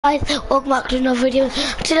Guys, welcome back to another video.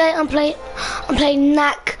 Today I'm playing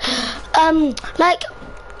Knack. Like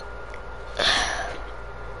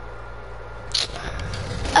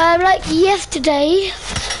yesterday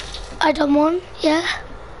I done one, yeah.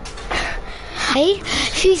 Hey,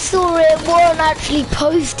 if you saw it, wasn't actually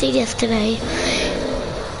posted yesterday.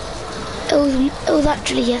 It was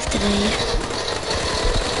actually yesterday.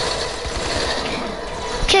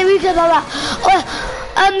 Okay, we go about that.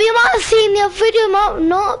 You might have seen the other video, might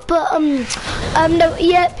not, but no,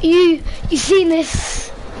 yep, you seen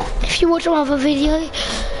this if you watch another video.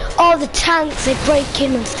 All the tanks, they break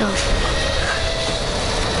in and stuff.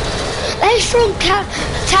 They're strong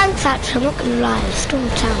tanks actually, I'm not gonna lie, strong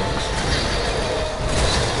tanks.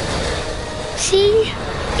 See,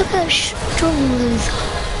 look how strong those are.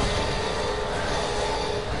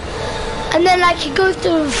 And then like you go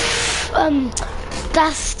through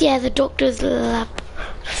that's, yeah, the doctor's lab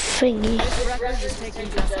thingy. This record was taken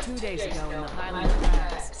just 2 days ago in the Highland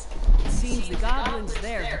Crags. It seems the goblins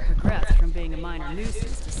there have progressed from being a minor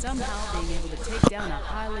nuisance to somehow being able to take down a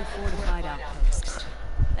highly fortified outpost.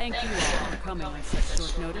 Thank you all for coming on such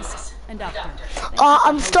short notice. And Doctor,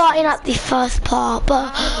 I'm starting at the first part,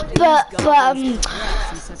 but I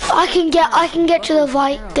can get to the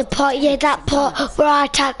part, yeah, that part where I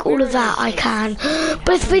attack all of that I can. But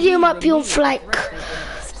this video might be on for like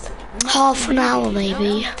half an hour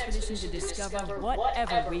maybe,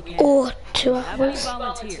 or 2 hours.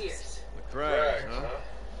 The Crags, huh?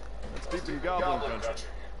 It's deep in Goblin country.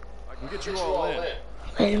 I can get you all in.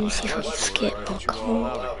 Wait, let me see if I can skip. Oh, come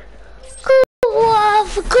on. Oh, I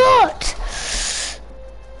forgot!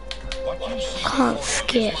 Can't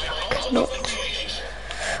skip. Cannot.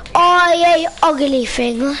 Oh, yeah, you ugly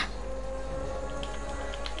thing.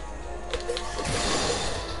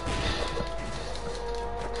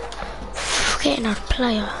 Forgetting how to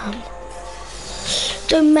play, I am.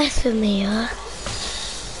 Don't mess with me, huh?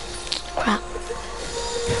 Crap.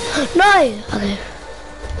 No! Okay.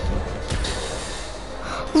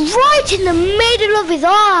 Right in the middle of his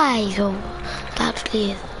eyes! Oh, actually,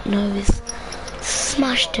 his nose.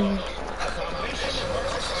 Smashed him.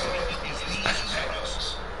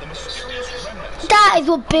 That is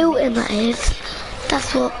what built him, that is.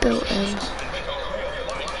 That's what built him.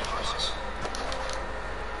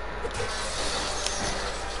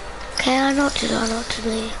 Okay, I know what to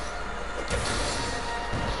do,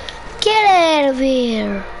 Get out of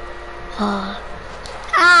here! Oh.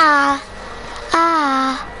 Ah!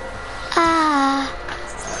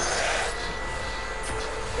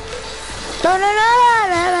 No, no, no, la,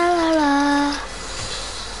 la, la, la.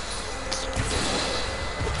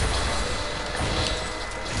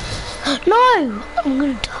 No! I'm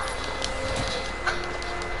gonna die.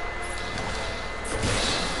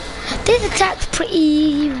 This attack's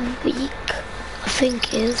pretty weak, I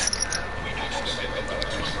think it is.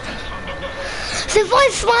 So if I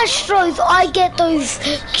smash those, I get those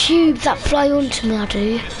cubes that fly onto me, I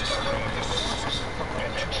do.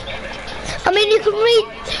 I mean, you can read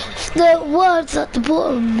the words at the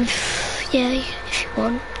bottom, if you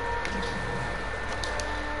want.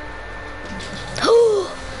 Oh!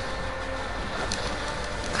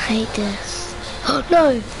 I hate this. Oh,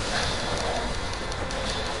 no!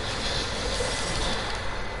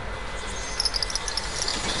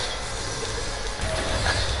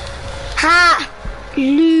 Ha!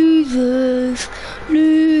 Losers!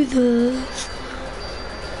 Losers!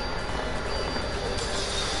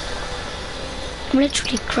 I'm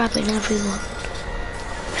literally grabbing everyone.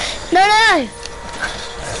 No, no!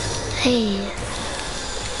 Hey.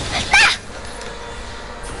 Ah!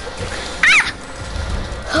 Ah!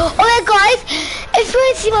 Oh yeah, guys, if you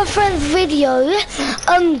want to see my friend's video,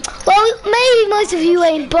 well, maybe most of you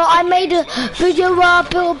ain't, but I made a video where I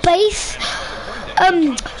built a base.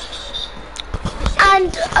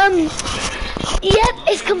 Yep,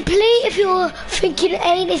 it's complete. If you're thinking it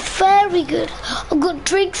ain't, it's very good. I've got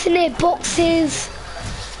drinks in it, boxes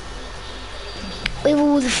with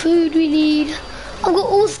all the food we need. I've got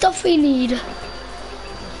all the stuff we need.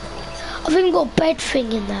 I've even got a bed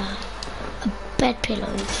thing in there, bed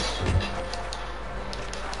pillows.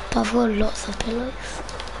 But I've got lots of pillows.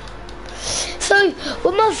 So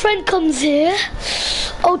when my friend comes here,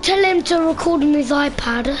 I'll tell him to record on his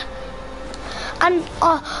iPad. And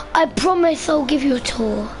I promise I'll give you a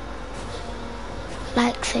tour.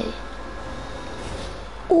 Like so.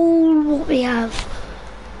 All what we have.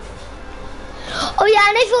 Oh yeah,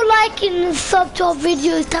 and if you're liking and sub to our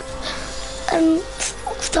videos and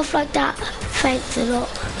stuff like that, thanks a lot.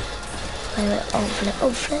 Wait,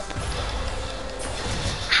 I'll flip.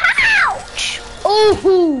 Ouch!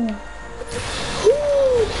 Oh!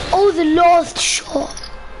 Oh, the last shot.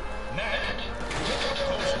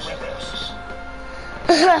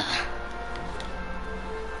 As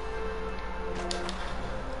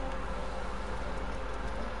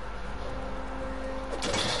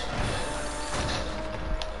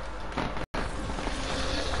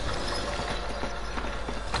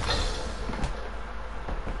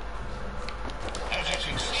you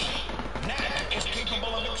can see, Knack is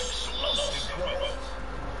capable of explosive growth.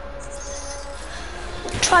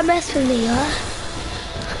 Try mess with me, huh?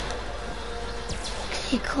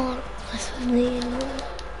 You can't mess with me anymore.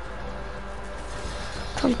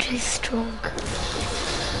 I'm too strong.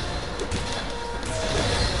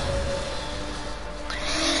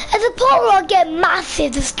 At the point where I get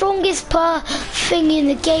massive, the strongest thing in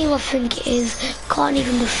the game I think it is can't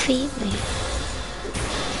even defeat me.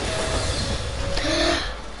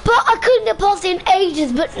 But I couldn't get past it in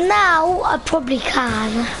ages, but now I probably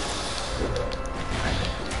can.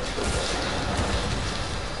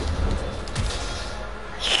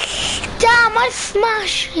 Damn, I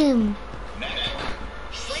smashed him.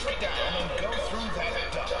 Shrink down and go through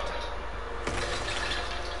that duct.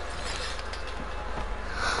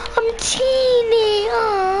 I'm teeny.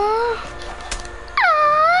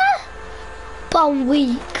 But I'm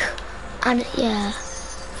weak. And yeah.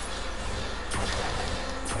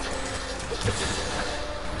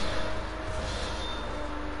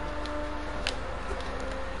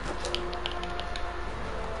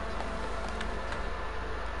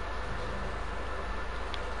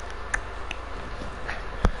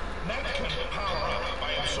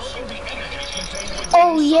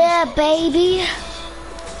 Oh yeah, baby.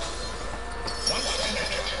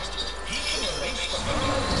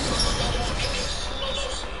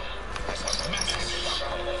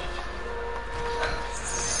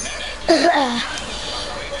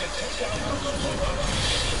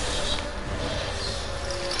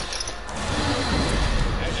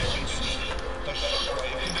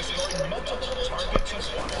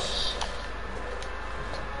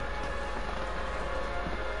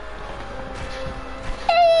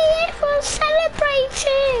 Everyone's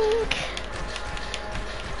celebrating.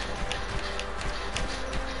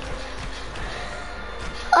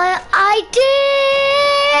 I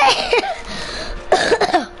did.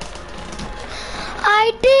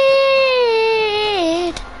 I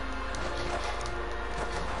did.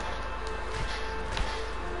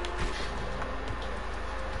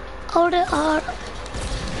 Hold it on.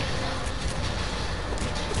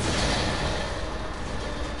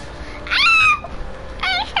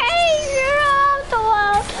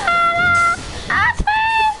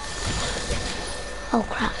 Oh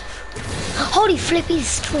crap. Holy flip, he's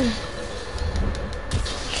strong.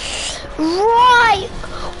 Right!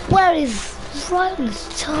 Where is right on his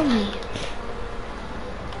tummy?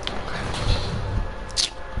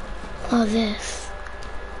 Oh, this.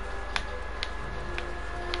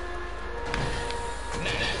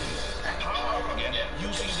 Power up again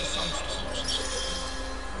using the sun stones.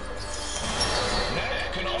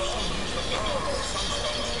 Knack can also use the power of the sun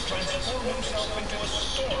stones to transform himself into a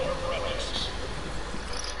storm of relics.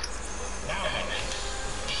 Now then,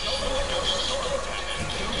 show them what your storm attack can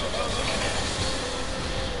do to those enemies.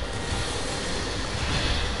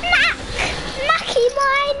 Knacky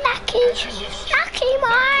my knacky. Knacky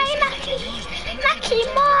my knacky. Knacky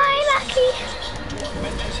my knacky.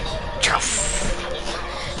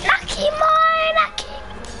 Knacky my knacky.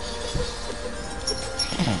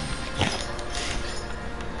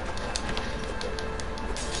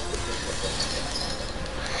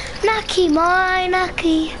 Knacky my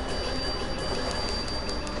knacky.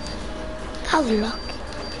 That was lucky.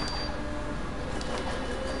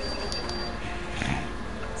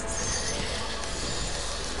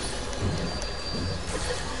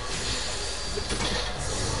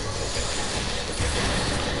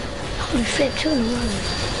 Holy flip, 2 in a row.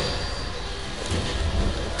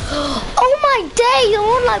 Oh my day, I'm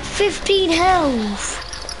on like 15 health.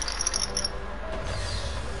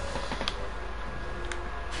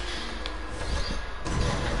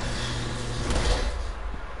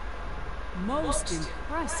 Most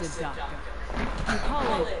impressive, Doctor. You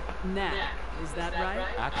call it Knack, is that right?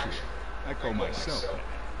 Actually, I call myself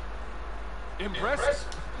impressive.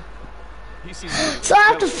 He seems So I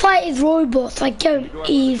have to fight his robots, I don't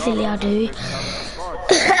easily, I do.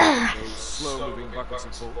 Those slow-moving buckets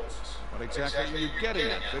and bolts. What exactly are you getting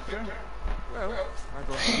at, Victor? Well, I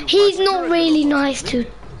thought you He's might not return really to the nice to If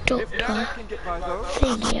Doctor Knack can get by those,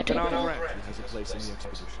 Thingy, I then don't I'll know. grant he has a place in the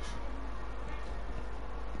expedition.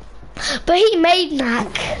 But he made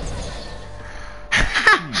Knack.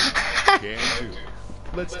 Can do.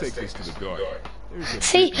 Let's take this to the garden. There's a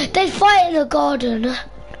See, big they fight in the garden.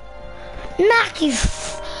 Knack is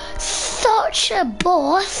such a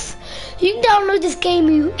boss. You can download this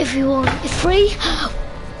game if you want. It's free.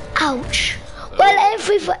 Ouch. Well, ain't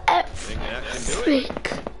free for everything.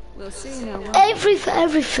 We'll see now. Ain't free for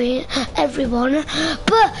everyone.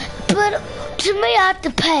 But to me, I have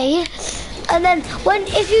to pay. And then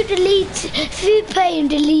if you pay and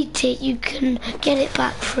delete it, you can get it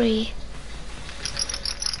back free.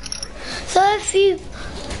 So if you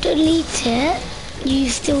delete it, you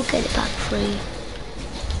still get it back free.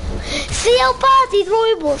 See how bad these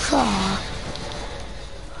robots are?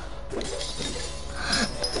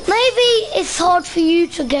 Maybe it's hard for you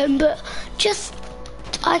to get them, but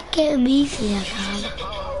I get them easily, I can.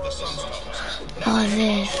 Like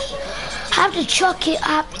this. I have to chuck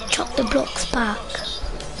the blocks back.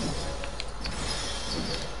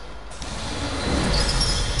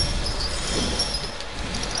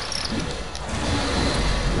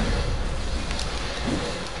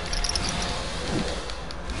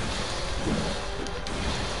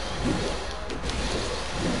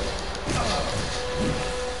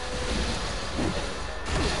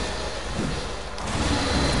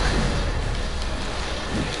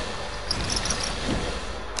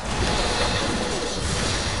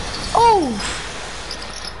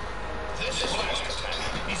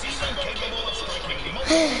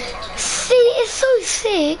 See, it's so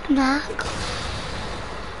sick, Knack.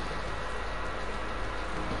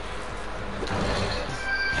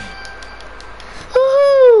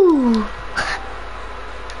 Ooh.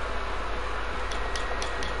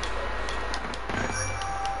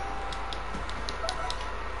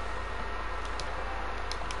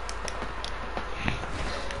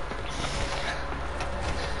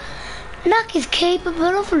 Knack is capable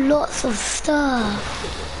of lots of stuff.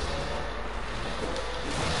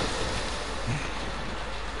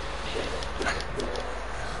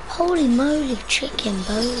 Holy moly, chicken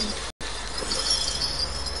bowling.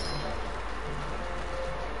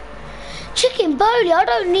 Chicken bowling, I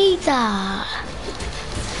don't need that.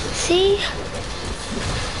 See?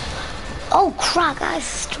 Oh crap, that is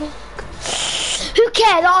strong. Who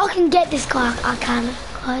cares? I can get this guy. I can,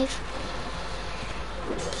 guys.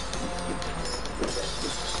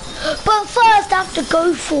 But first I have to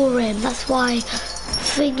go for him. That's why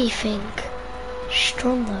thingy think.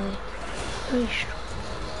 Strong though. Very strong.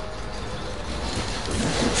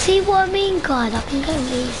 See what I mean, guys? I can go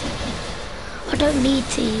easy. I don't need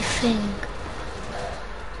to think.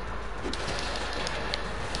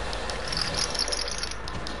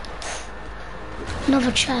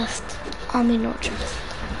 Another chest. I mean, not chest.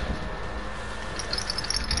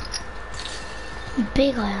 How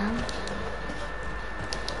big I am.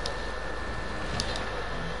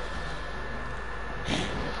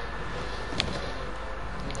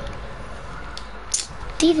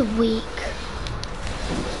 These are weak.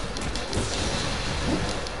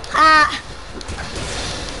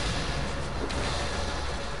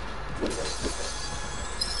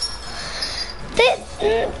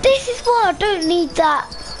 This is why I don't need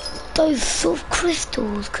those sort of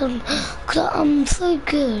crystals, cause I'm so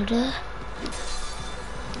good.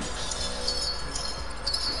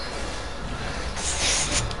 This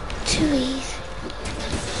is too easy.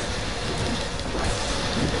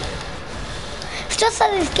 It's just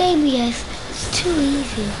like this game, yes. It's too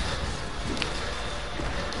easy.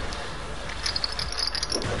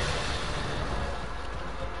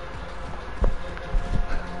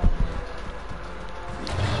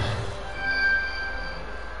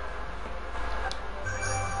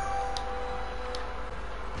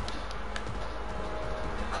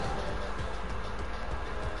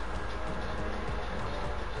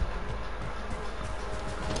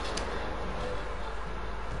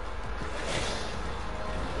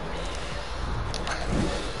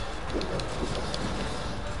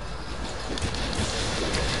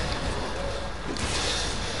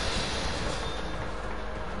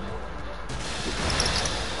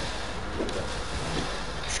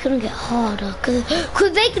 It's gonna get harder,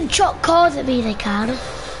 cause they can chuck cars at me, they can.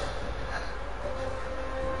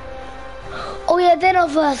 Oh yeah, then I'll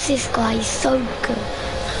verse this guy, he's so good.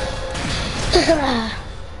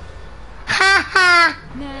 Ha ha!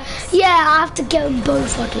 Yeah, I have to get them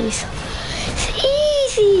both, I do so. It's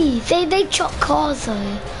easy! They chuck cars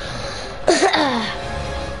though.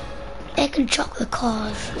 They can chuck the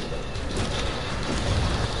cars.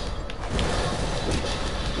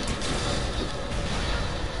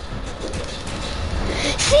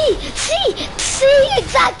 See,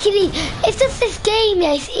 exactly. It's just this game,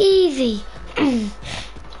 yeah, it's easy.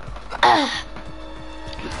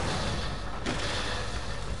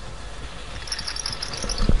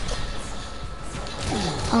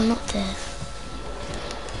 Oh, not this.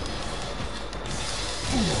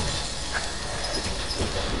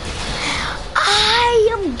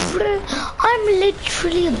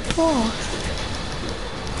 literally a boss.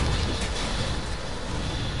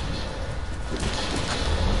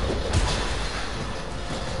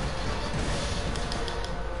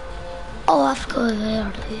 Oh, I have to go over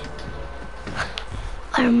there, dude.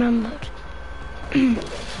 I remembered.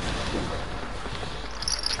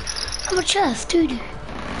 Have a chest, dude.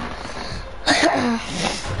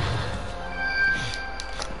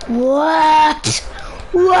 What?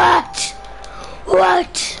 What?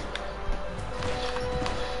 What?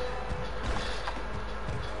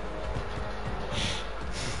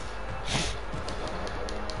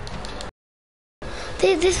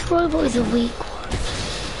 This robot is a weak one.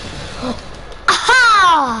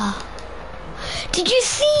 Aha! Did you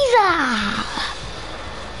see that?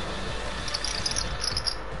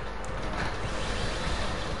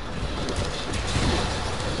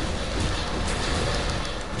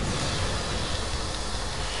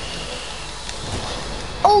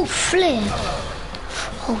 Oh, flip.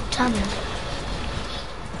 Oh, damn it.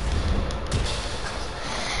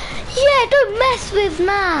 Yeah, don't mess with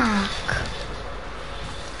Knack.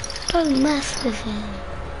 Don't mess with him.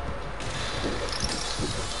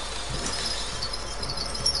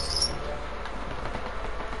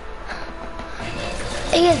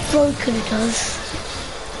 It gets broken, it does.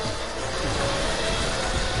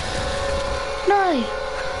 No.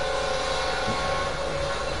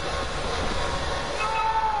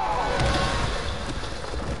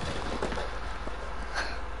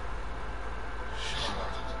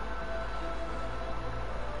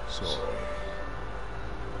 Sorry.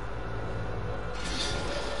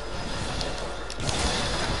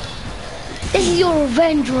 This is your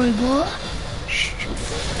revenge, robot.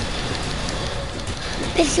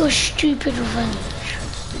 This is your stupid revenge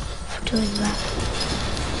for doing that.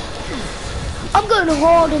 I'm going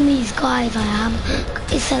hard on these guys, I am.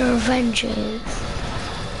 Instead of revenges.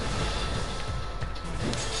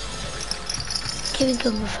 Giving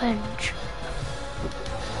them revenge.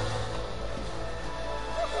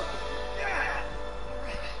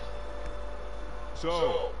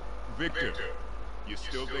 So, Victor, you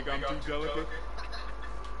still think I'm too delicate?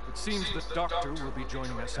 It seems the doctor will be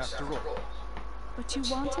joining us after all. But you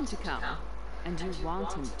want him to come, and you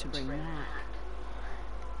want him to bring Knack.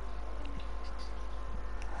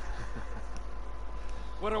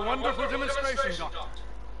 What a wonderful demonstration, Doctor.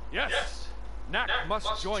 Yes, Knack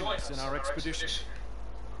must join us in our expedition.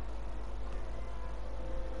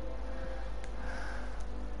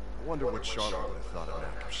 I wonder what Charlotte would have thought of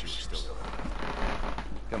Knack if she was still alive.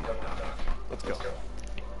 Come on, Doc. Let's go.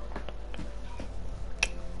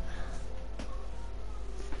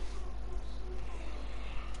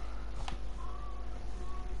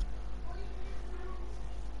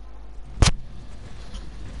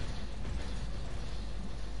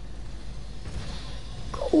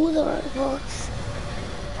 All the robots.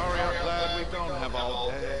 Hurry up, lad. We don't have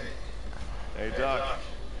all day. Hey, Doc.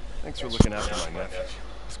 Thanks for looking after my nephew.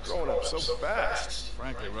 He's growing up so fast.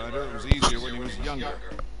 Frankly, Ryder, it was easier when he was younger.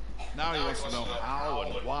 Now he wants to know how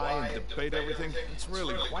and why and debate everything. It's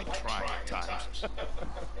really quite trying at times.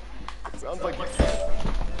 Sounds like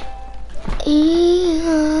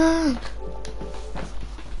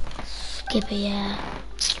Skip it, yeah.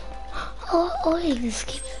 Oh, you can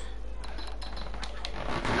skip it.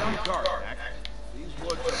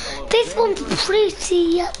 This one's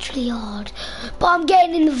pretty actually hard, but I'm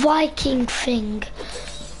getting in the Viking thing.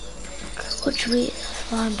 That's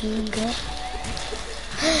why I'm doing it.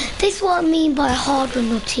 This is what I mean by hard when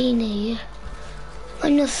you're teeny.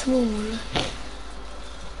 When you're small.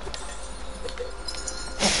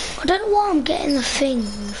 I don't know why I'm getting the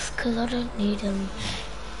things, because I don't need them.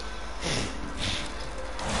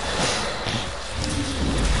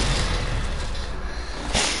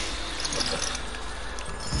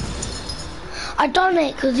 I done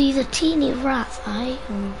it because these are teeny rats, I hate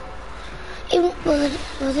them.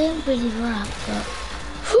 Well, they aren't really rats, but...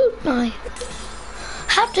 No. I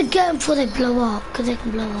have to get them before they blow up, because they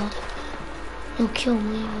can blow up. They'll kill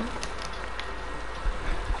me.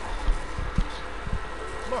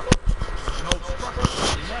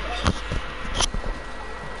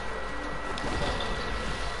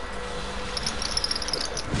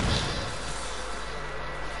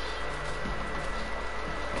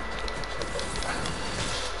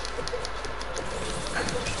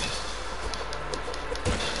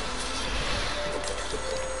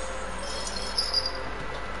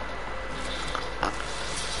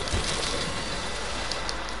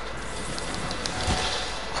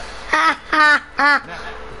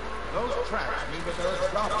 those tracks mean that there are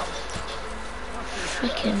droppers.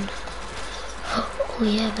 Freaking. Oh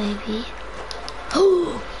yeah, baby.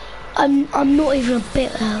 Oh, I'm not even a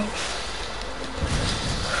bit health.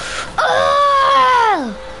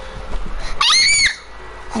 Ah!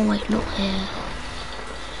 Oh wait, not here.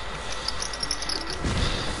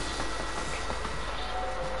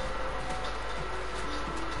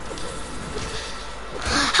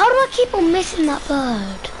 How do I keep on missing that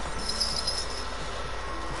bird?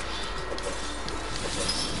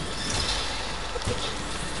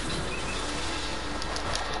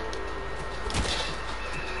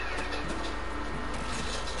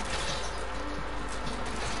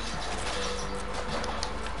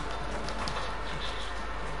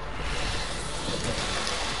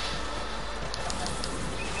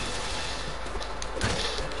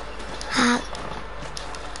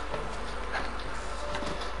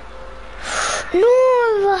 No,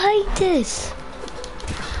 I hate this.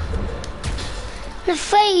 In the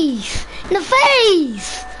face! In the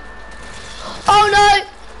face! Oh no!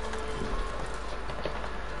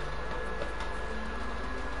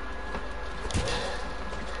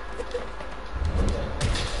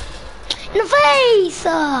 In the face!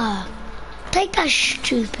 Take that,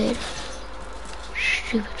 stupid.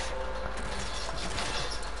 Stupid.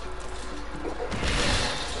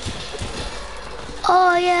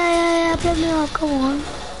 Oh yeah, blow me up, come on.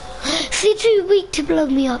 See, too weak to blow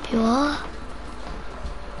me up, you are.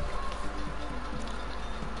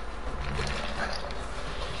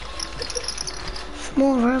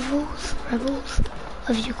 Small rebels,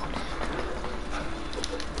 whatever you call it.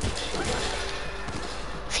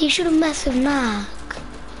 See, you shouldn't mess with Knack.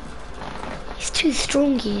 He's too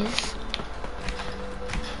strong, he is.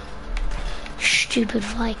 Stupid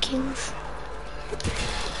Vikings.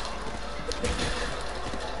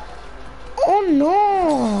 Oh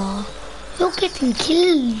no! You're getting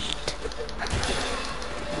killed.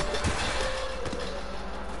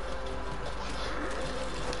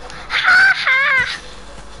 Ha ha!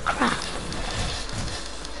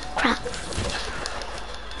 Crap.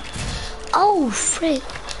 Oh frick.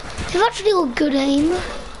 You've actually got good aim.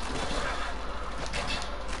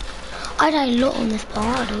 I die a lot on this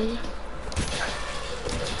party.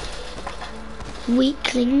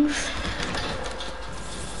 Weaklings.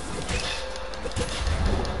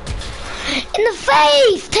 In the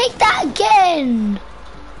face! Take that again!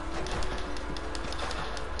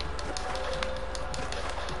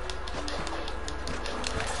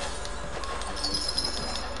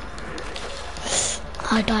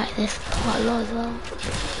 I die at this part a lot as well.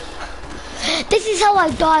 This is how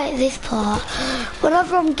I die at this part.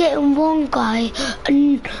 Whenever I'm getting one guy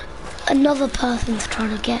and another person's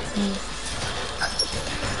trying to get me.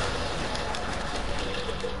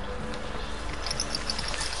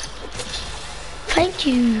 Thank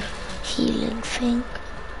you, healing thing.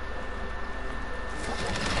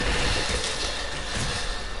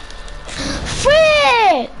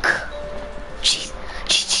 Frick! Jeez.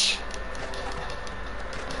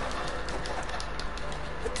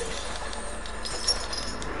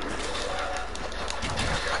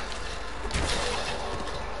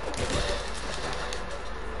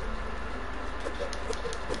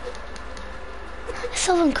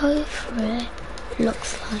 Someone go for it,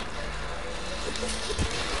 looks like.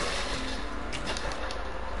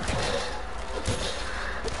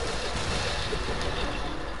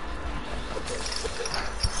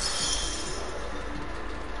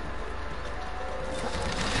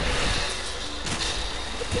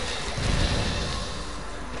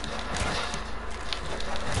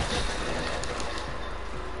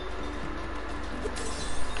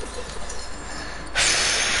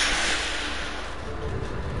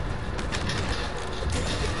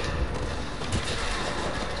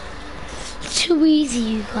 Too easy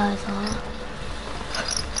you guys are.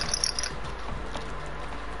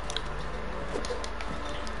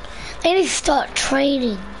 They need to start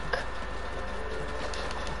training.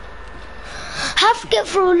 Have to get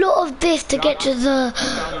through a lot of this to get to the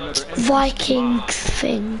Vikings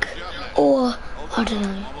thing. Or, I don't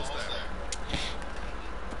know.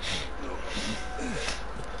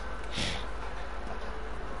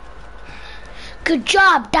 Good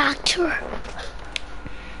job, Doctor.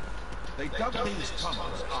 They dug these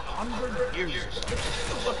tunnels 100 years ago,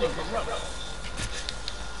 looking for rubble.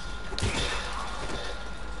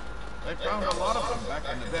 They found a lot of them back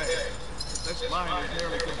in the day. This mine is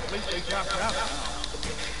nearly completely chopped out now.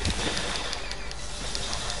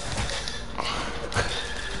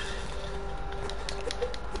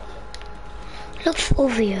 Looks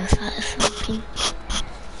obvious that is something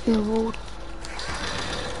in the wall.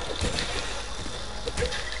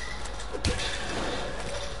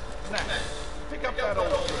 Knack, pick up that old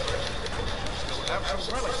drill. Still have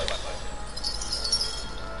some relics left.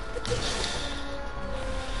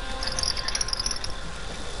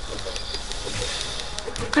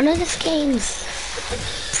 I know this game's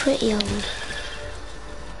pretty old.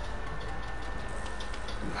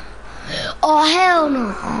 Oh hell no!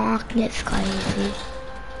 Oh, I can get this guy easy.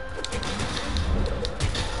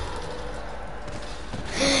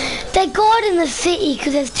 They're guarding the city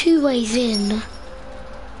because there's 2 ways in.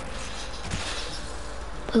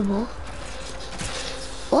 Wait, what?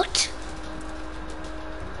 What?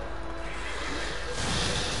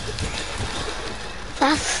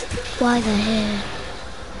 That's why they're here.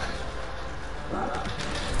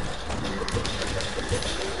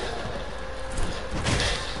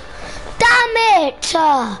 Damn it!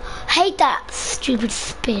 Hate that stupid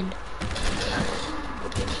spin.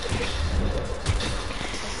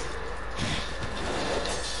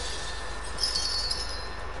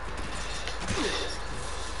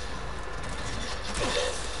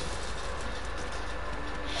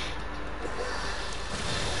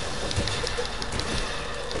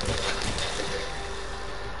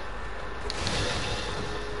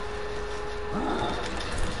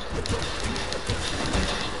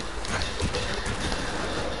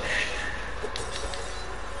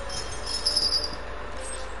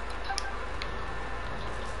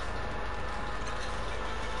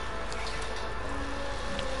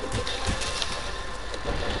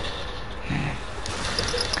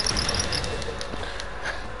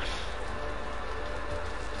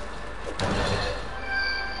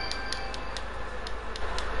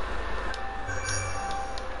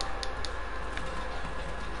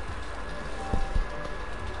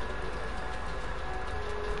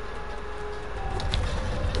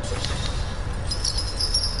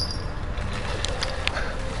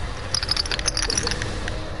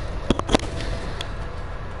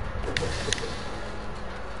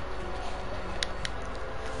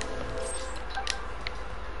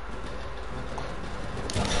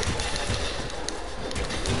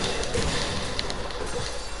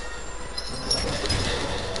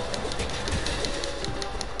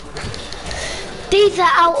 These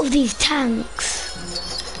are out of these tanks.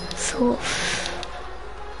 Sort of.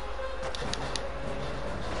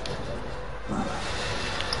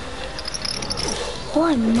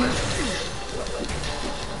 Why must?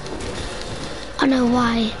 I know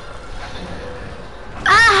why.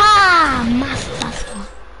 Aha! Must, that's why.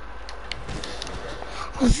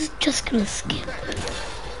 I was just gonna skip.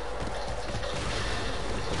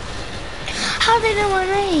 How do they know my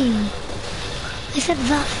name? They said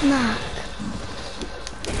that's Knack.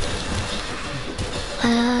 I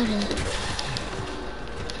heard it.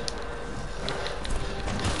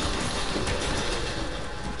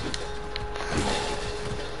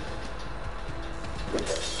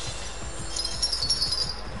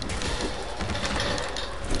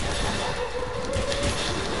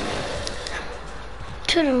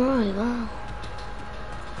 To the right, wow.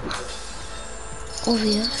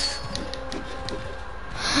 Obvious.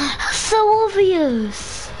 That's so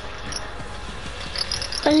obvious.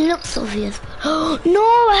 It looks obvious. Oh no,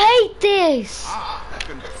 I hate this.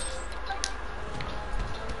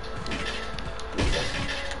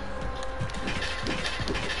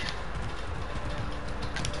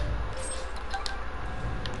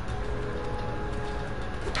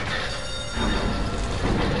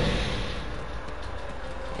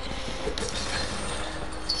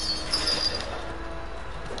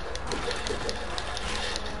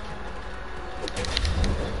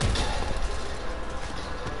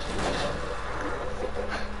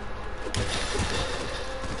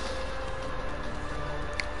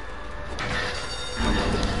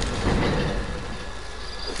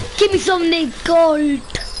 Give me something gold.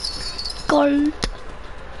 Gold.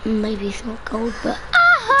 Maybe it's not gold, but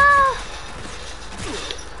aha!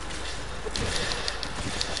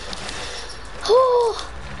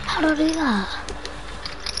 Oh, how do I do that?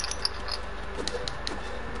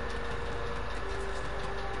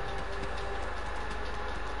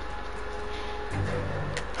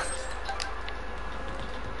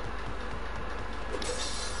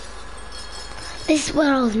 This is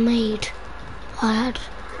where I was made. I had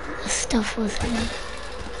the stuff was here.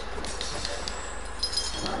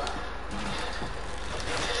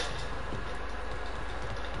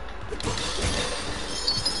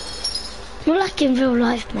 Not like in real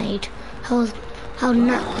life made. How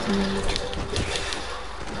Knack was made.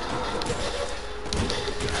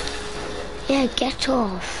 Yeah, get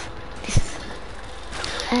off this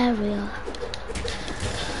area.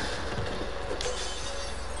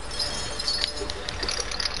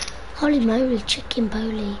 Holy moly, chicken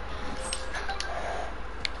poly.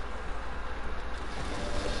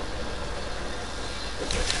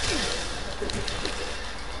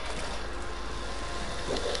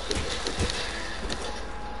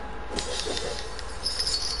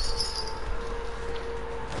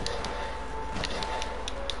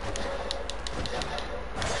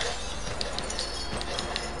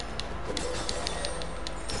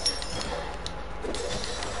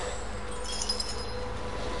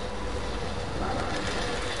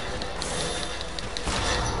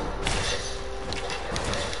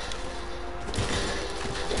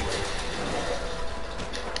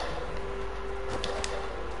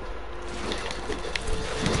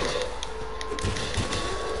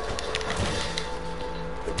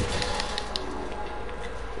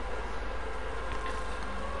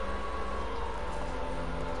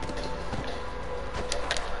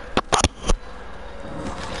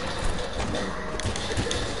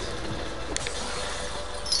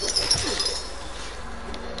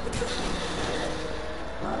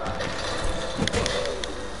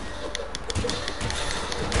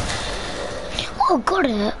 Oh, got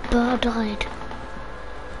it, but I died.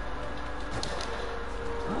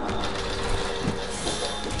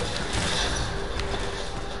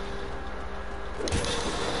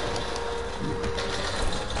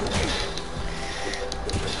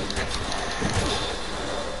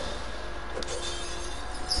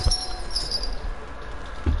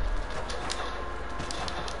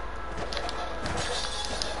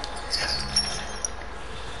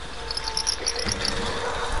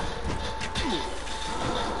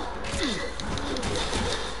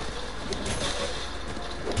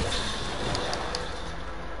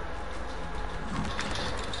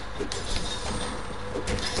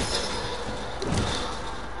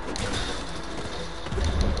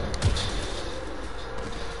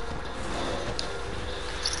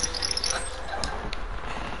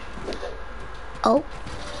 Oh.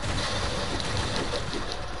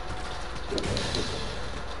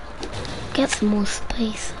 Get some more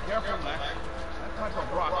space. Careful, Knack. That type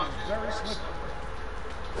of rock is very slippery.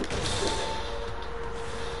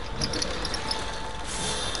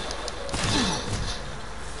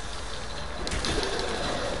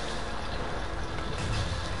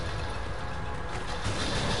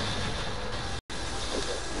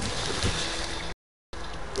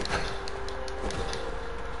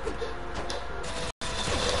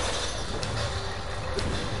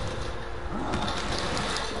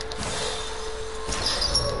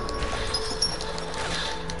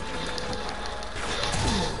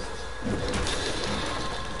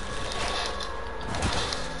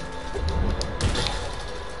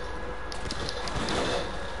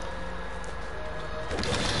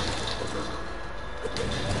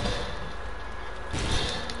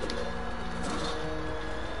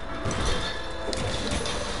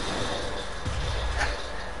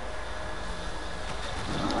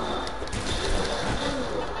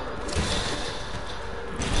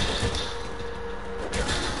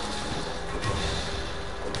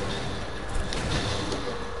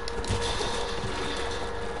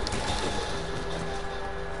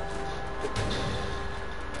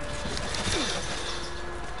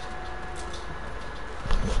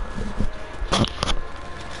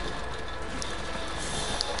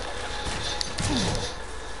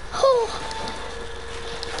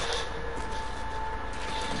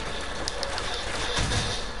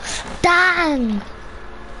 Dang!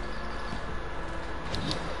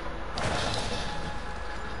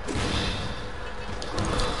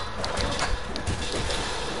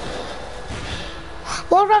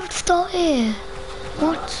 Why do I have to start here?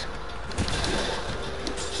 What?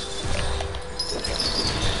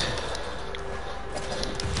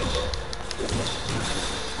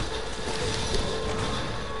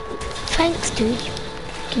 Thanks, dude.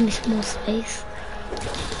 Give me some more space.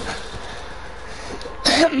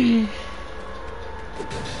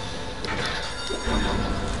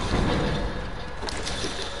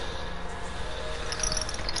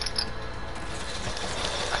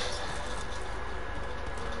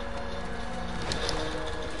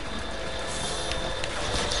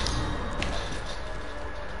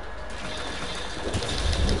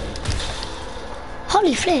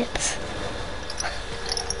 Holy flips.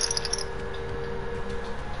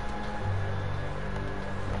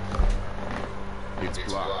 It's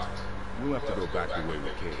blocked. We'll have to go back the way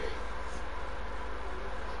we came.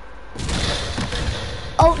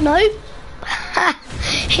 Oh no!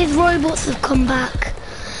 His robots have come back.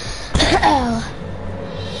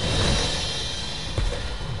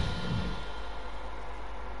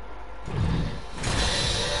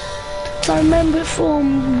 So I remember it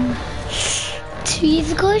from 2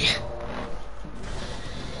 years ago?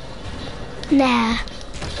 Nah.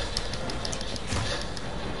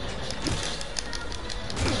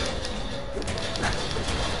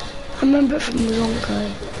 I remember it from long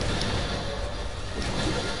ago.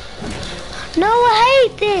 No, I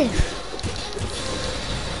hate this!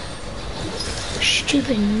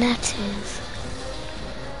 Stupid natters.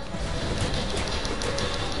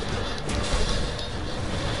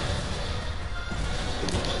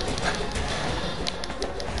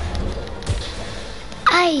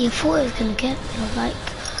 I thought it was gonna get me. I was like,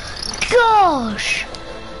 gosh!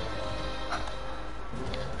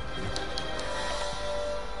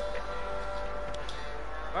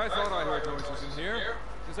 I thought I heard noises in here.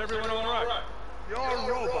 Is everyone all right? Your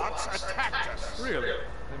robots attacked us. Really?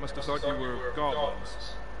 They must have thought you were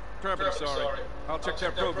goblins. Terribly sorry. I'll check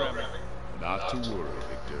their programming. Not to worry,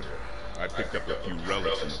 Victor. I picked up a few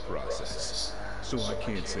relics in the process, so I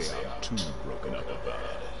can't say I'm too broken up about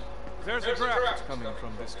it. There's a draft coming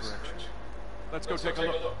from this direction. Let's go take a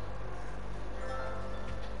look.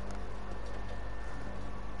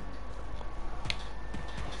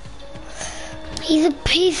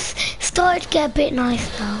 He's started to get a bit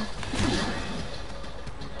nice now.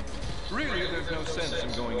 Really, there's no sense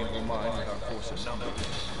in going into a mine without force of numbers.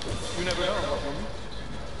 You never know what you'll meet.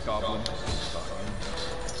 Goblins,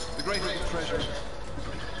 lions. The greater the treasure, the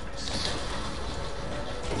greater the risk.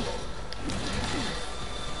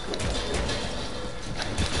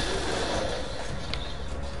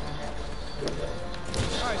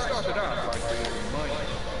 I started out by creating mining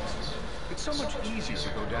devices. It's so much easier to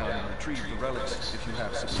go down and retrieve the relics if you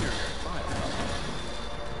have superior firepower.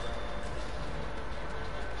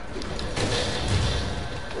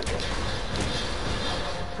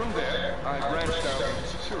 From there, I branched out into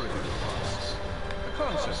security robots. The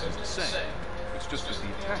concept is the same. It's just that the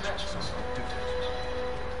attachments are different.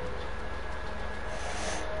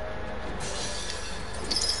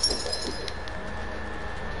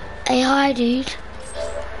 Hey, hi, dude.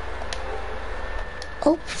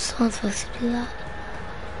 Oh, someone's supposed to do that.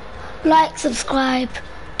 Like, subscribe,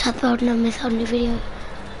 tap the bell to never miss out a new video.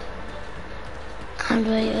 And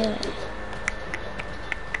wait.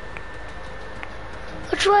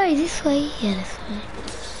 Which way? This way? Yeah, this way.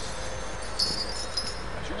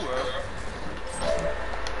 As you were.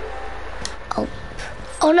 Oh.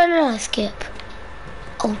 Oh, no, skip.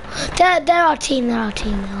 Oh, they're our team, now.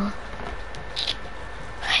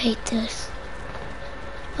 I hate this.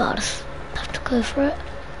 But I'll just have to go for it.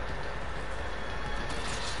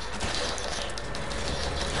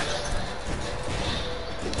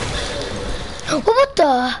 Oh, what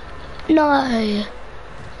the? No.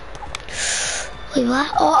 Wait, what?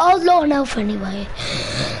 Oh, I was low on health anyway.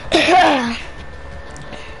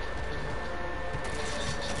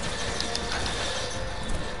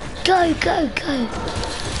 Go.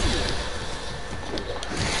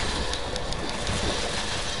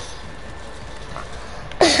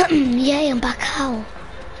 Yay, I'm back out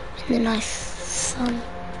in the nice sun.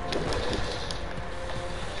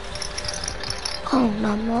 Oh, no,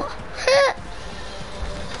 I'm not.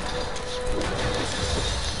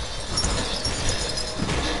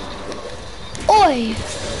 Oi!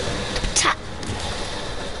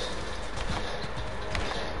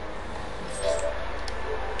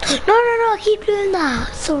 No, I keep doing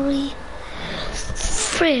that. Sorry.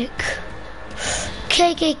 Frick.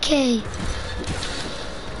 KKK.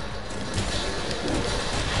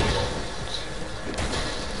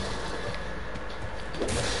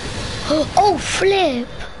 Oh, flip.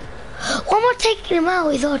 Why am I taking him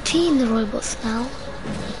out? Is our team the robots now?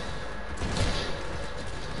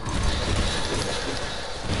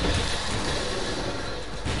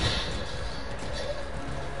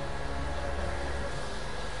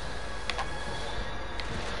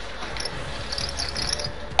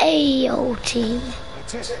 Hey, old team.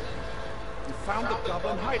 That's it. We found the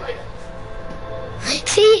goblin hideout.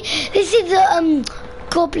 See, this is the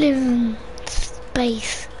goblin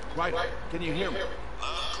base. Right, can you hear me?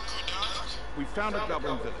 We found a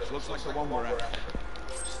goblin village. Looks like the one we're at.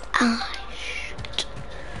 Ah, shit.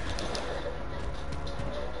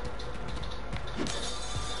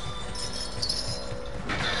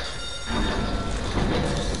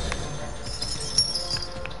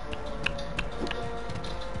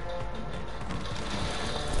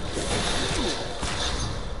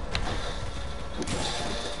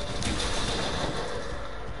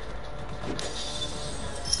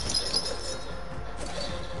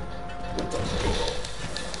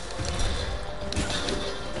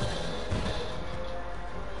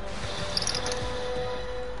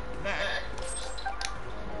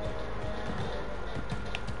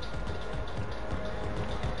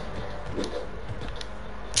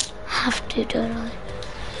 Have to, don't I?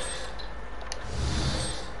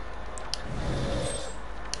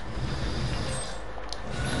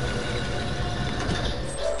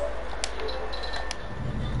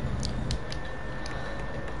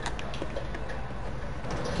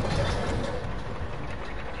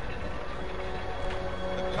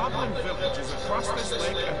 The goblin village is across this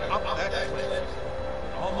lake and up that cliff.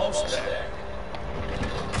 Almost there.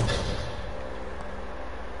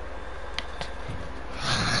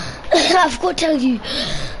 I've got to tell you,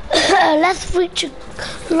 let's reach a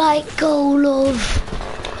goal of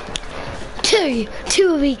two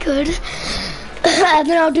would be good, and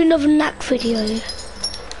then I'll do another Knack video.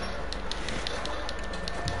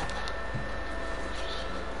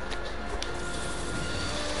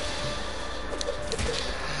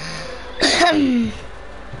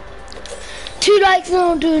 Two likes and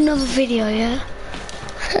I'll do another video, yeah?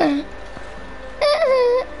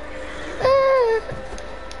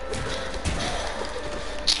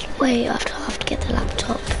 Wait, I have to get the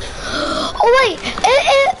laptop. Oh wait!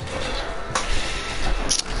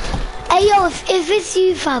 Hey yo, if it's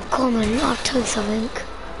you, Fab, comment, I'll tell you something.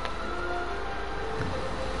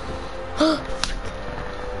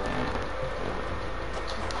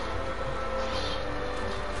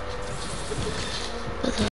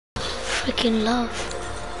 What the freaking love?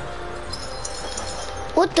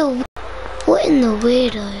 What in the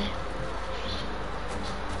weirdo?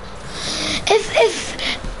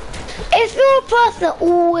 If you're a person that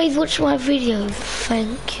always watches my videos,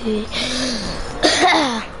 thank you.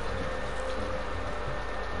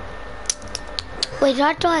 Wait, did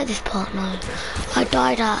I die at this part? No. I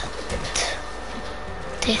died at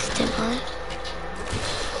this, didn't I?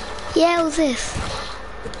 Yeah, it was this.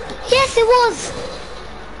 Yes, it was!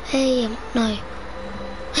 Hey, no.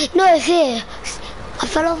 No, it's here. I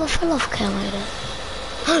fell off, okay, I made it.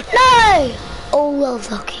 No! Oh, well,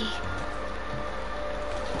 lucky.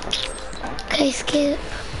 Okay, skip.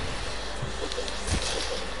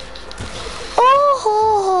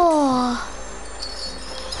 Oh!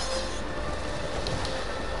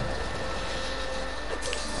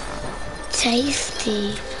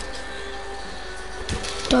 Tasty.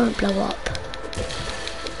 Don't blow up.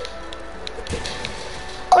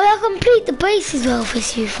 Oh, I complete the base as well for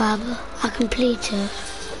you, Fab. I complete it.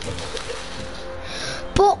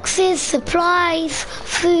 Boxes, supplies,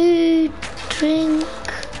 food, drink,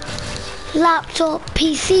 laptop,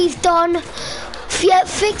 PC's done. Yeah,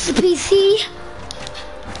 fix the PC.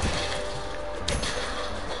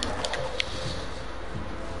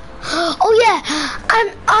 Oh yeah,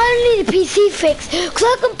 and I need a PC fix because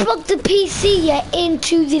I can plug the PC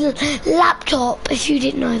into the laptop. If you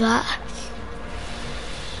didn't know that,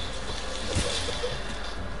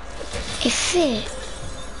 it's sick.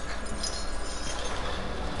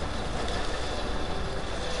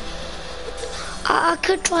 I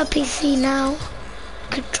could try PC now.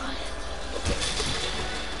 Could try it.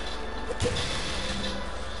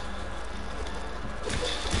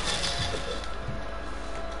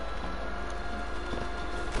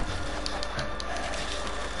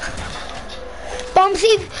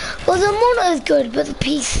 See, well, the monitor is good, but the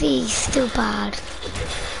PC is still bad.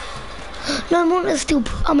 No, monitor is still.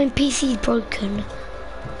 I mean, PC is broken.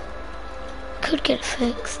 Could get it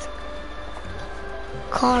fixed.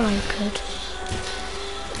 Carlo could.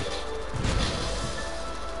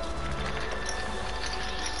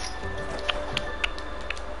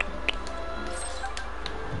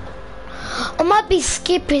 I might be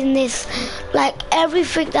skipping this, like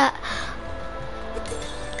everything that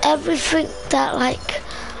like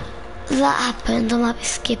that happened. I might be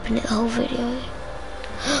skipping it the whole video.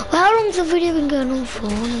 Well, how long's the video been going on for? I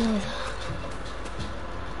want to know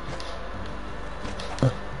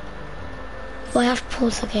that. Well, I have to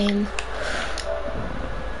pause the game.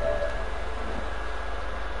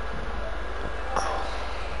 Cool.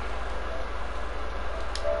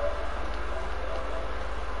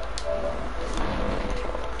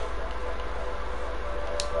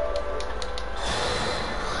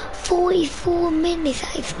 "44 minutes,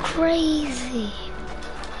 that is crazy."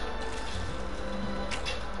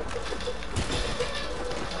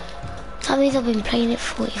 That means I've been playing it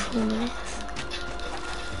 44 minutes.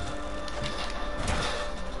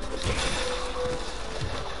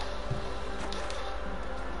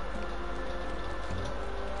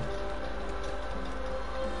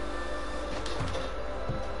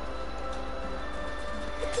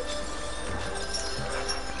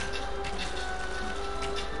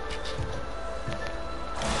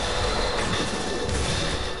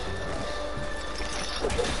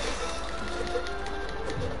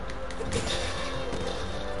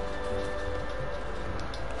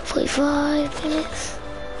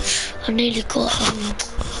 I nearly got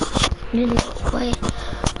away.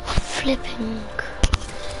 Flipping.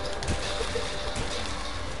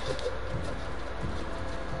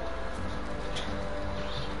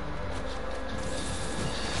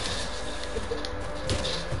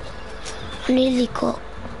 I nearly got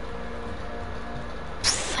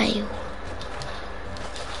fail.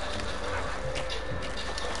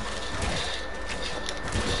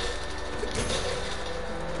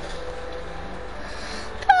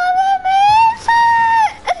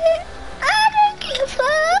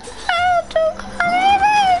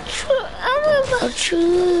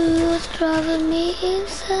 Truth driving me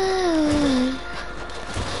insane.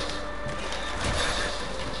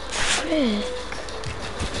 Frick.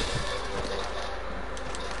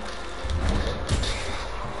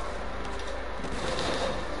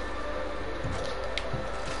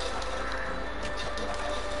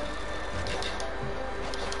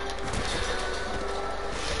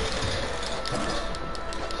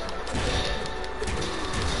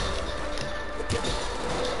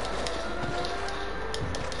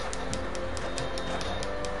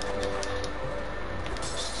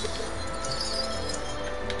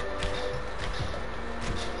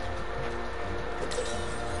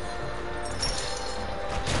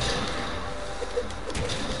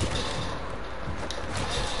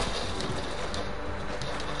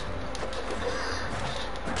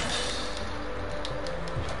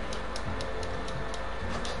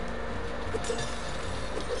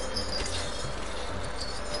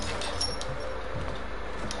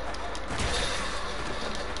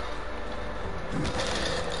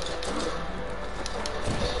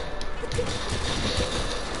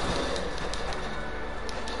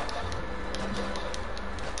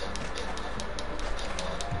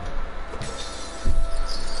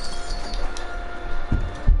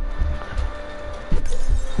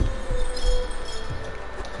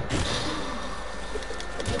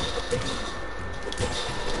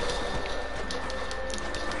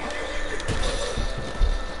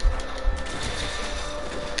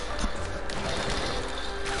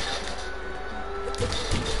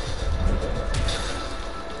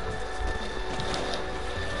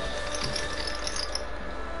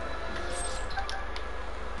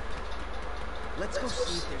 Let's go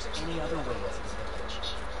see if there's any other way into the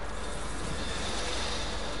village.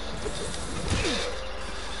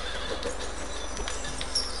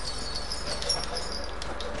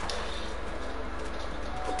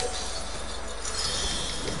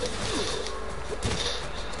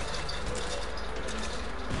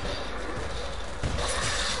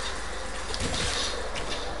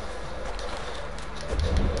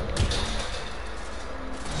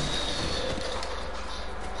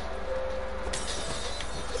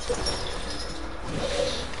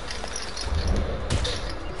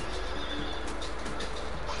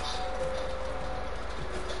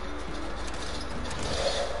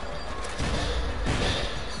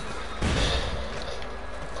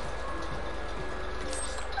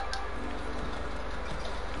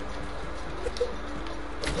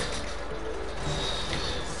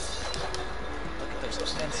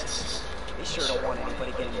 Fences. They sure don't want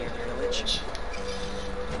anybody getting near the village.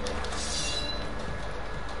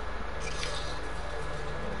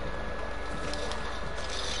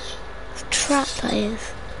 Trap, that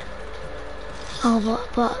is. Oh,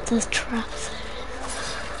 but there's traps there.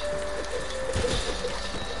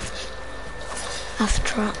 That's a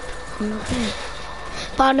trap. I'm not there.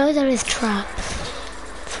 But I know there is traps.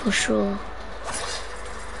 For sure.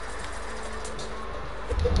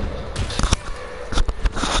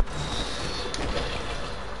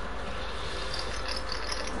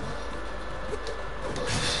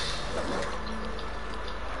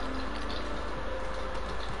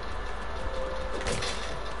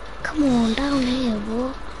 Come on, down here,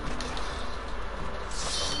 what?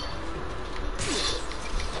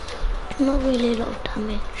 Not really a lot of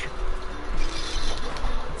damage.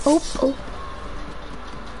 Oh.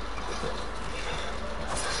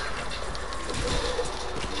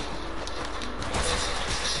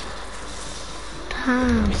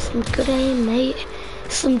 Damn, some good aim, mate.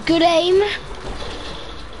 Some good aim.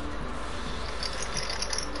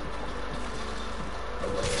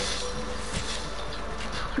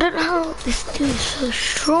 I don't know how this dude is so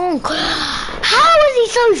strong. How is he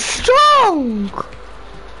so strong?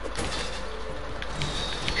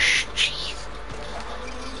 Jeez.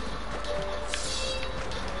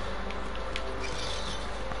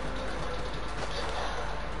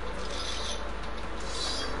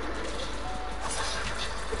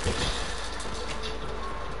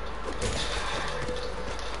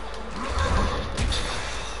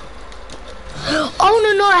 I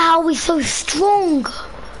wanna know how he's so strong.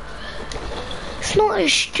 It's not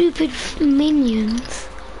as stupid minions.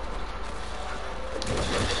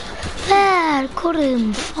 There, got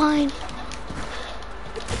him, fine.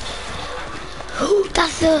 Oh,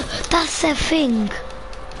 that's their thing.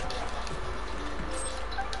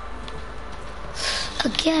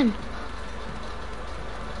 Again.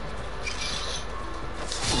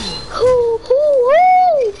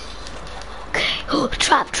 Okay, oh,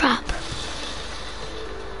 trap.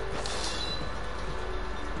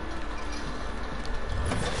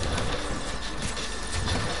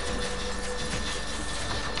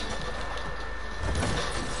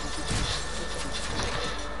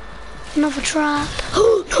 Another trap.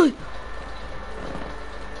 Oh no!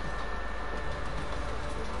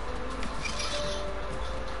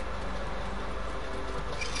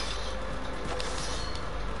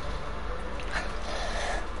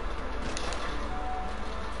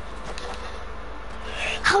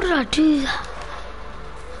 How did I do that?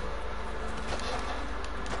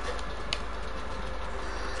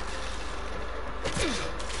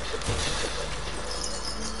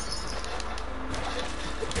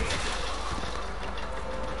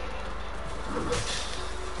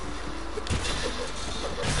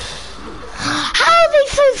 How are they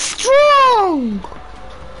so strong?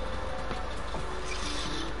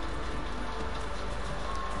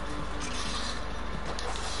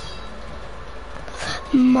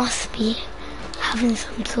 Must be having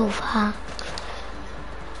some sort of hack.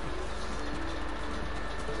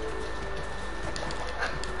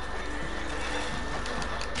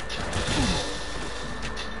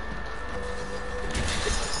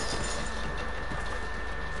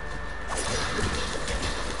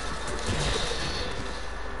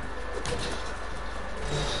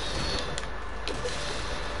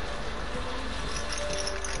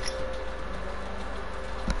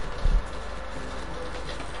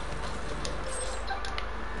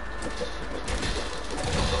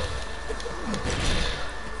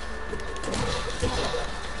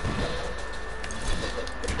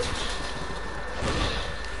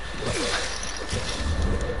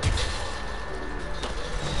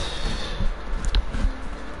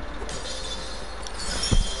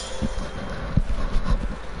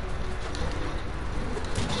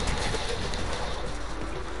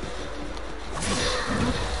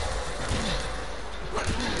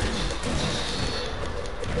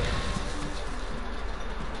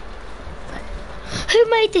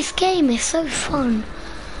 played this game, it's so fun.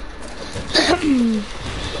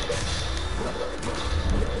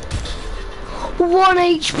 1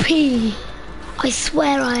 HP. I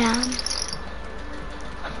swear I am.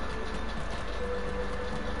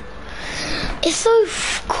 It's so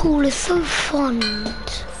cool, it's so fun.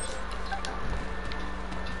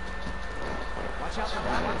 Watch out for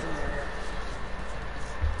goblins in there.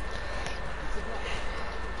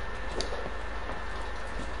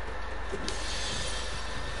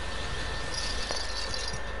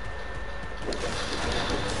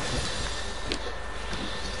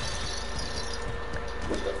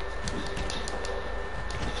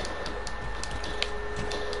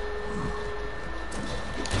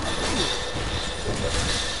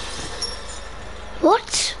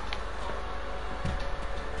 What?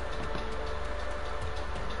 What?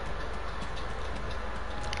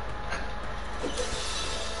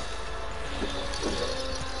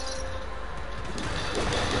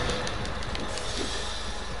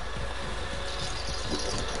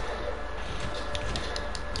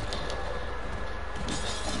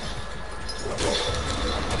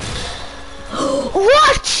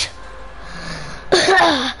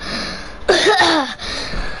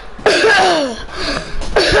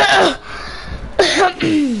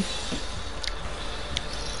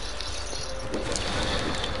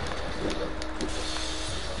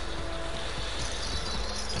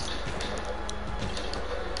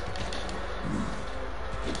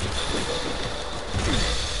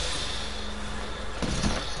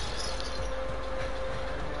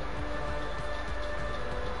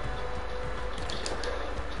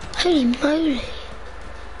 Holy moly.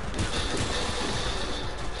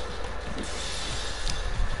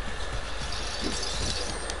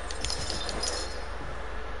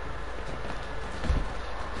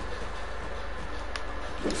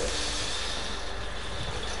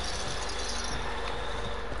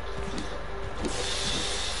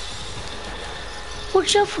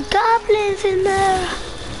 Watch out for goblins in there.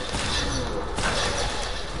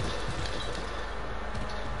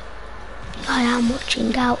 I am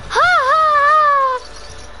watching out. Ha ha!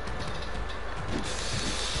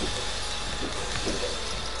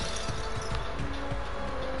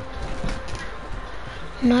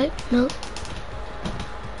 Nope, nope.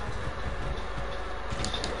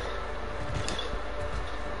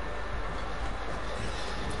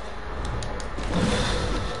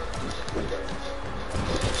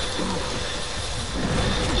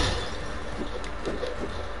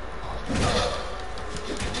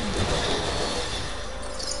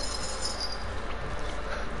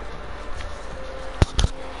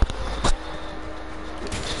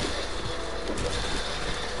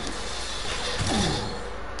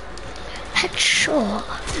 Headshot.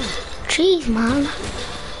 Jeez, man.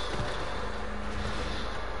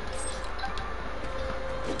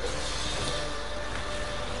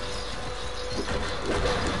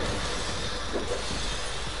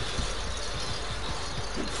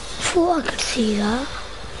 Thought I could see that.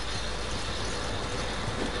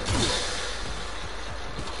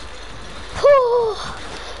 Oh.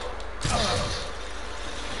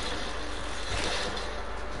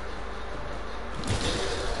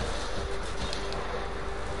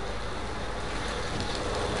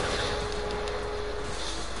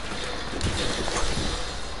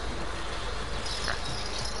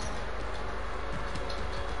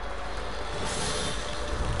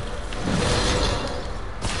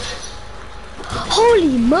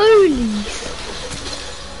 Holy moly!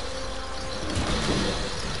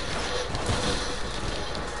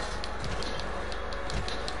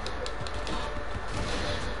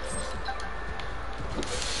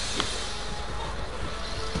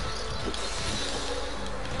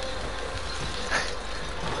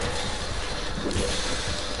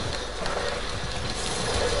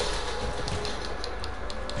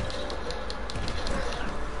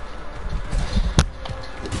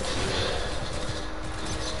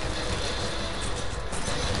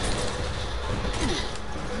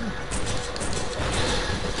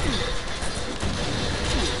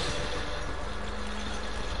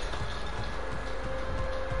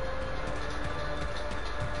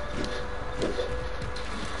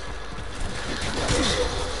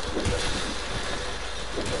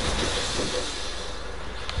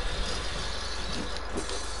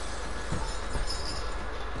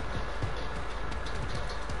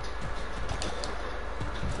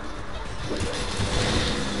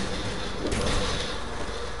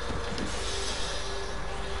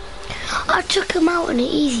 I took him out in an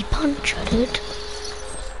easy punch, I did.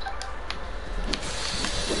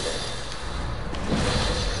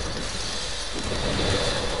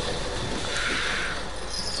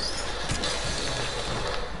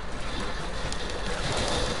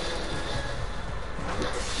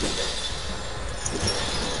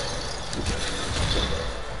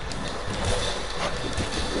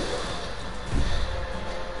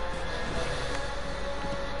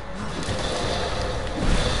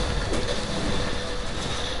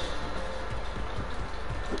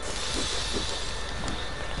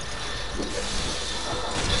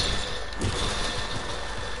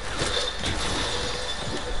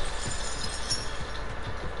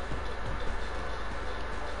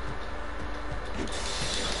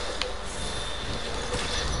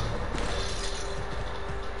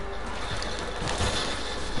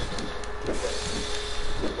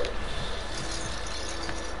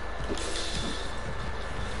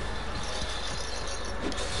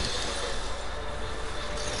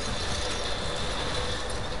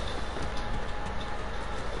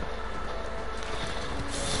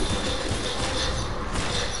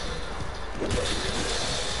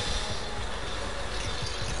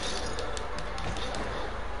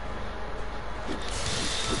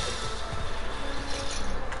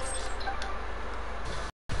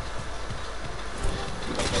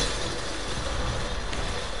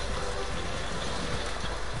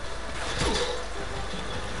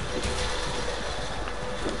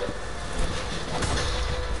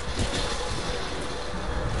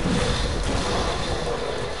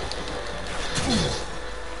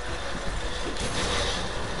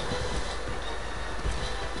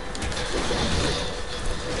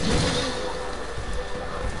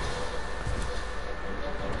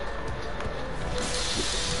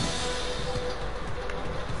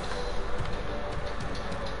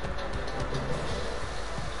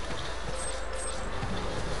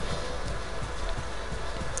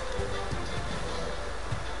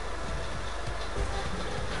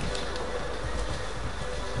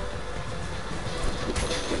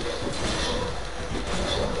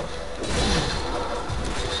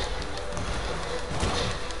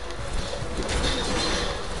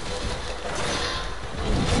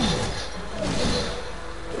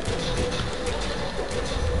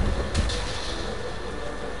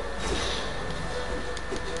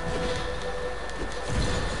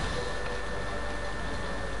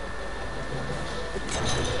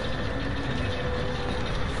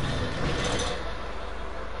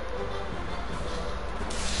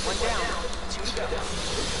 One down, two to go.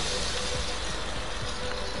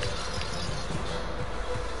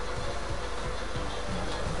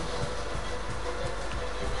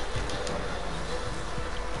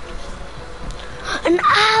 An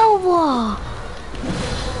hour!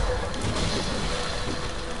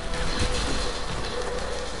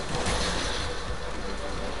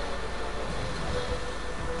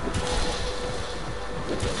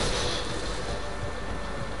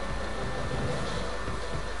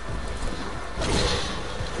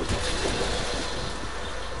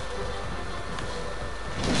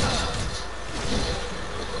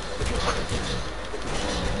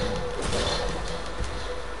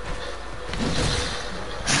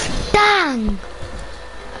 Dang!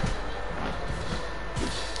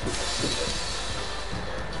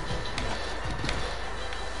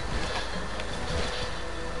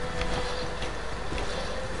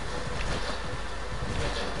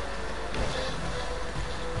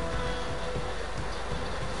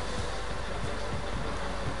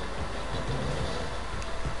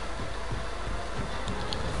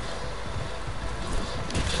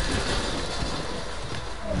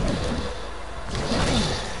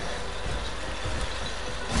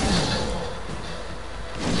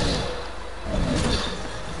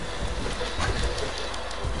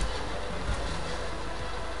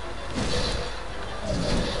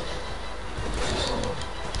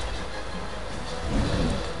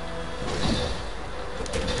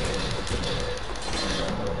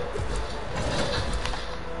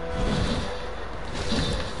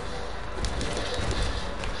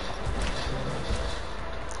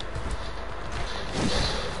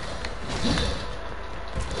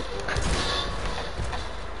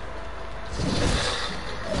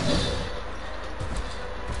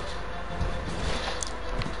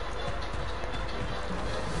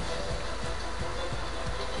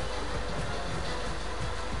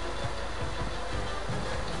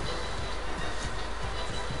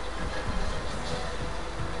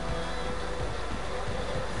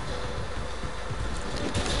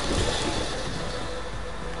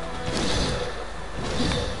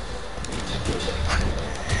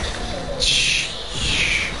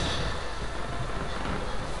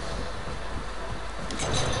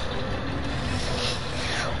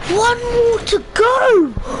 One more to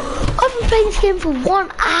go! I've been playing this game for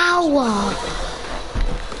 1 hour.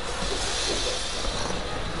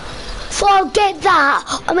 So I'll get that.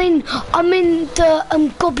 I mean, I'm in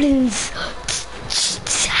the goblins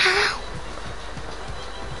town.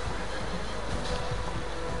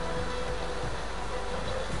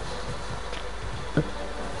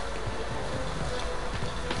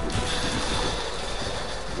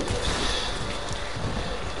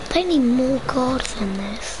 I need more guards than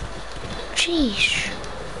this. Jeez.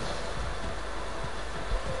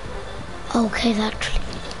 Okay, that actually.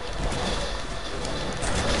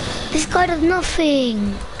 This guy does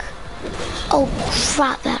nothing. Oh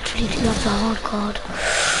crap, they actually do have the hard card.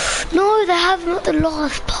 No, they have him at the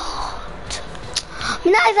last part. I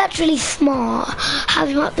mean, that is actually smart. Have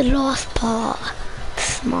him at the last part.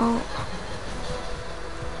 Smart.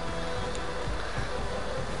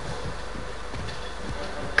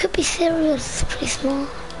 Could be serious, it's pretty smart.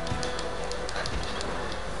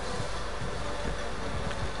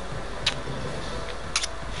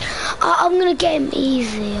 I'm gonna get him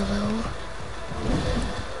easy, I will.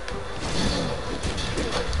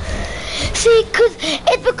 See,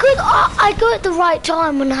 it's because I go at the right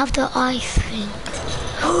time when I have the ice thing.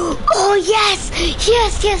 Oh yes,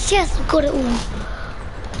 yes, yes, yes, I've got it all.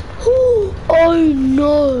 Oh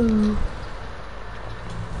no.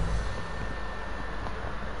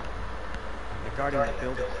 They're guarding that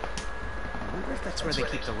building. I wonder if that's where they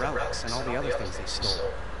keep the relics and all the other things they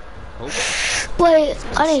stole. Wait,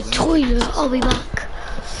 I need a toilet. I'll be back.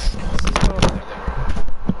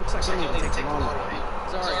 Looks like someone will take long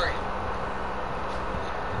way. Sorry.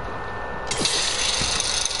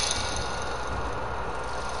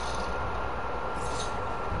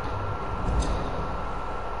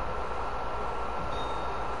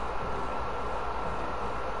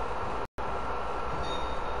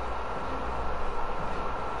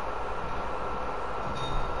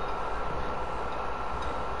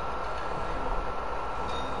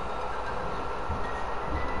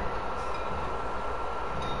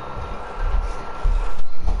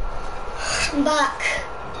 I'm back.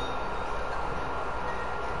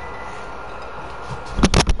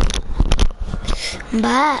 I'm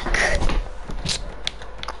back.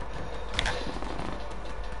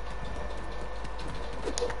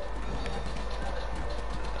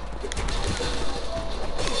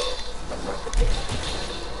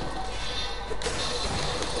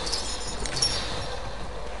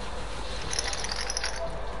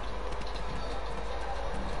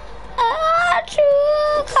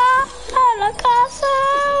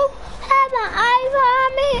 Have my eyes on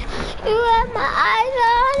me. You have my eyes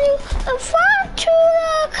on you. In front to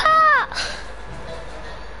the car.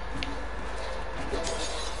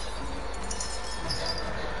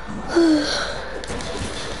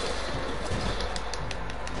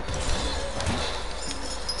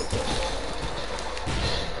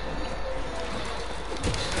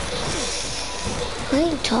 I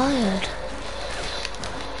ain't tired.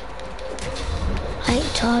 I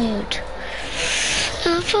ain't tired. I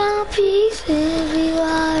found peace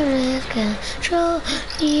everywhere in control.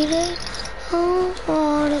 Needed home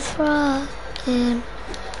on the front and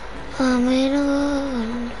I'm in a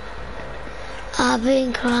one. I've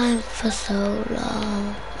been crying for so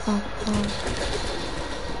long.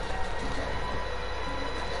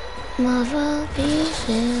 I found peace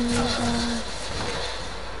everywhere.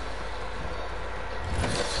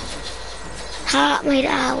 How made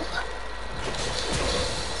it out?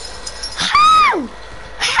 How?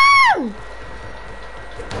 How?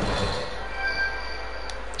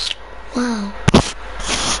 Wow.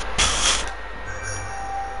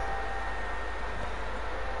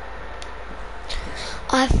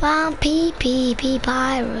 I found PPP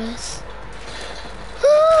virus.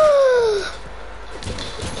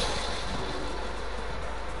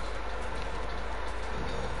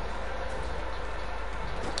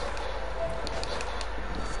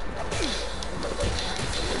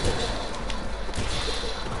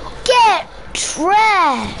 Get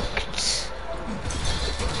tracked.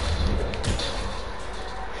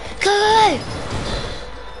 Go.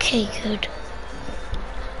 Okay, good.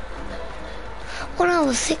 1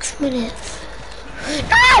 hour 6 minutes.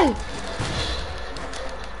 No!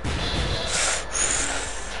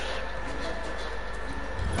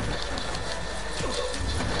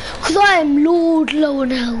 Because I am Lord low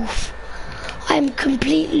on health. I am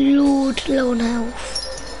complete Lord low on health.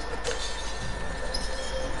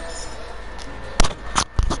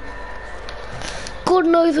 God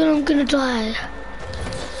knows when I'm gonna die.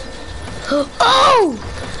 Oh!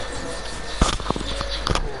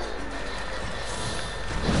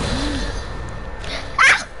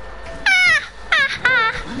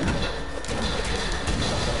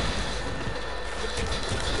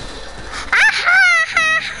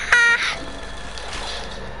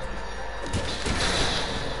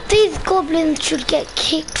 These goblins should get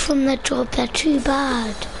kicked from their job, they're too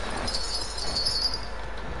bad.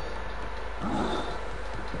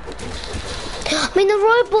 I mean, the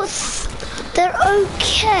robots, they're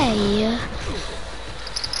okay,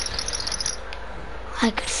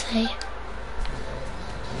 I could say.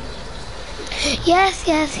 Yes,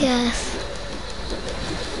 yes, yes.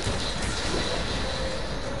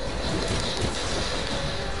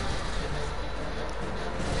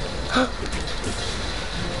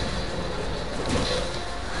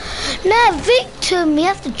 Now, Victim, you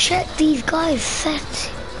have to check these guys' settings.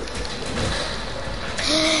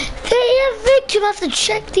 Victim, have to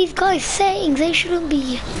check these guys' settings. They shouldn't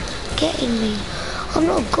be getting me. I'm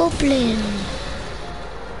not a goblin.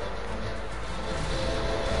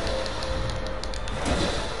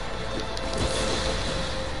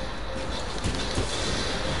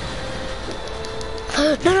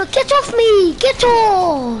 No, no, get off me! Get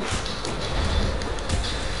off!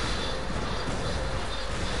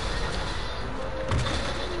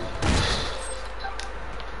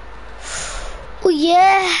 Oh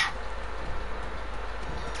yeah!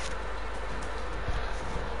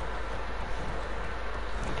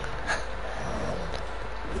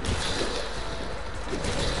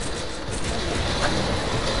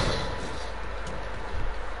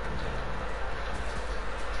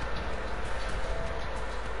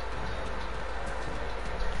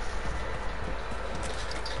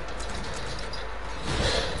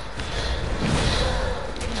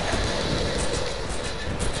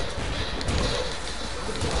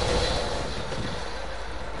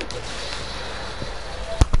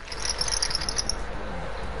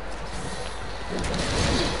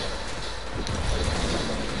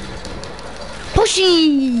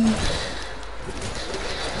 Pushy!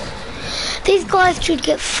 These guys should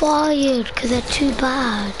get fired because they're too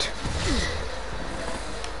bad.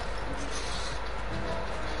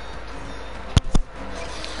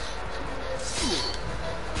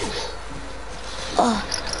 Oh,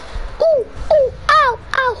 oh, oh, ow,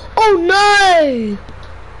 ow, oh no!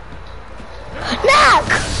 Knack!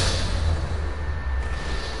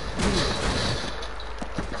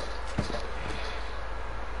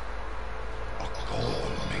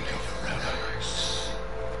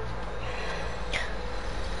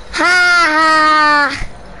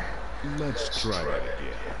 try that again.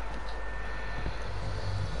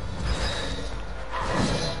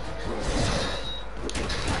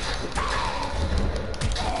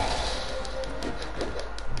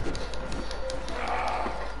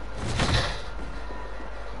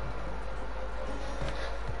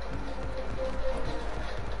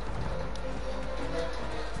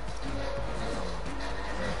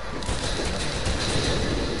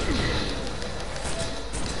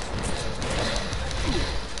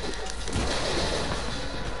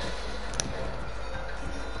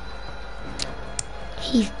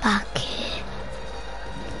 He's back here.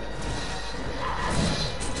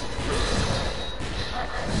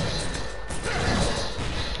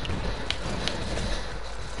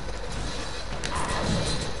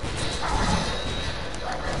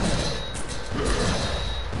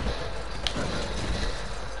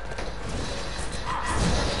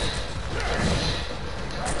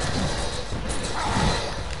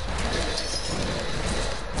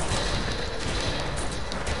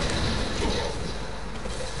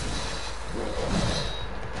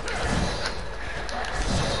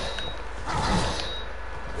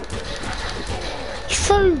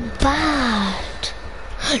 So bad.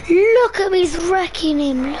 Look at him, he's wrecking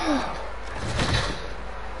him, look.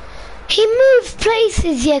 He moves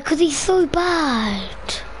places, yeah, because he's so bad.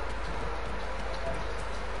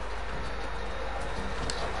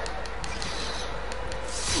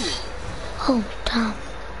 Oh, damn.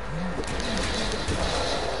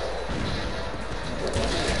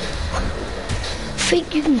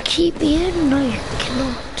 Think you can keep me in? No, you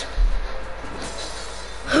cannot.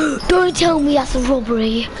 Don't tell me that's a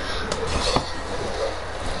robbery.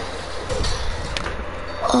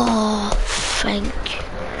 Oh, thank you.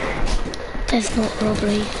 That's not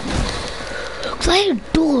robbery. Cause I had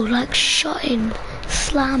a door like shutting,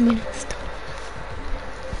 slamming and stuff.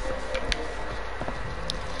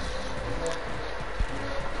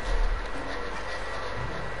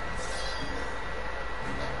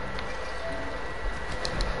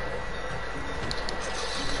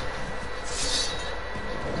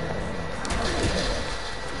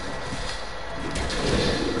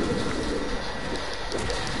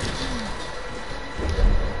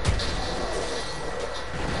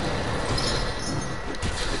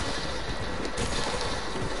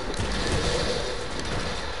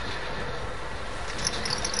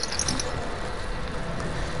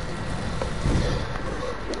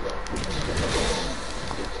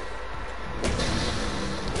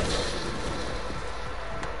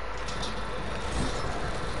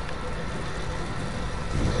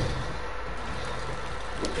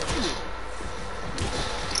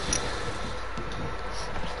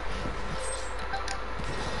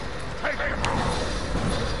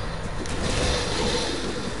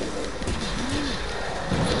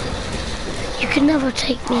 You can never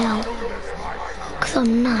take me out, cause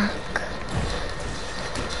I'm Knack.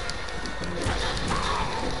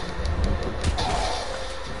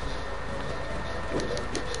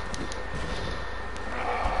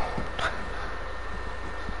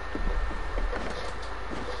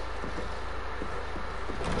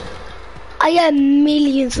 I get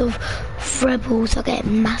millions of rebels, I get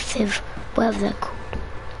massive, whatever they're called.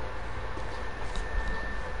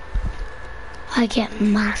 I get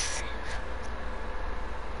massive.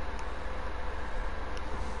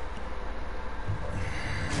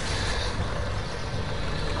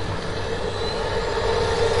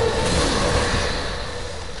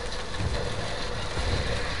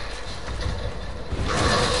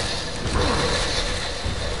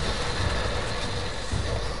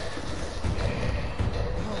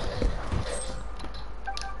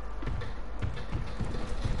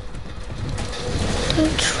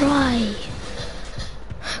 Don't try.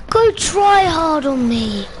 Go try hard on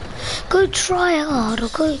me. Go try hard or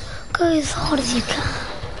go as hard as you can.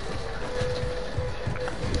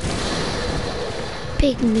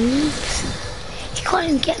 Big moves. You can't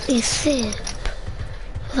even get me a sip.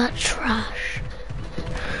 That trash.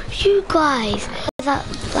 You guys that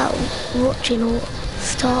watching or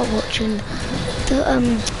start watching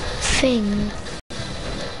the thing.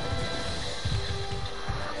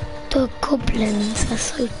 The goblins are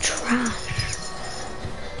so trash.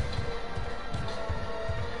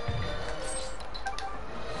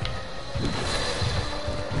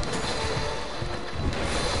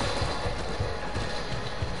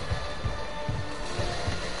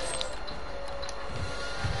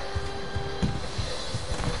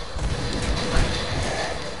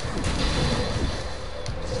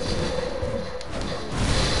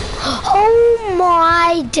 Oh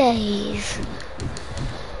my days.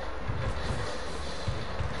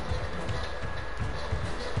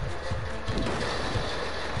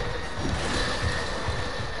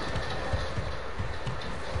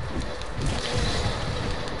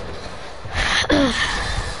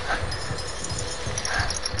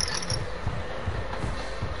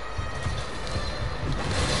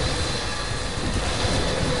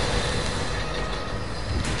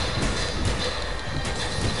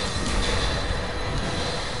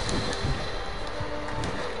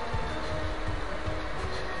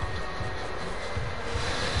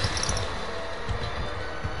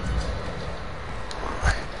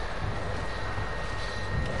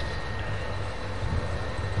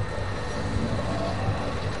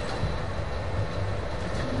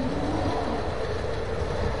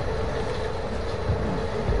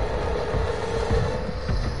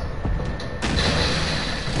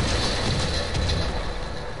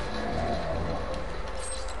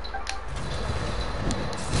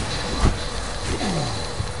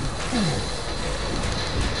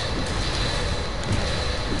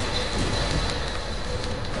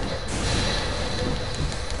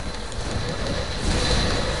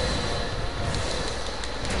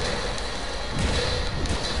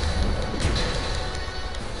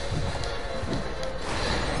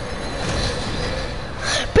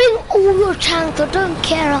 I don't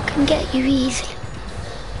care, I can get you easily.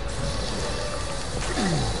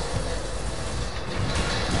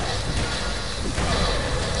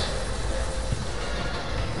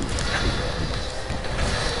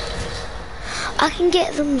 I can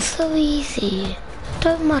get them so easy.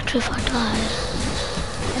 Don't matter if I die.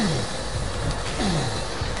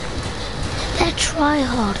 They're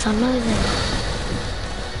tryhards, I know them.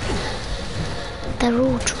 They're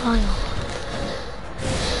all tryhards.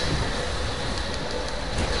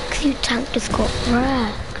 You tank just got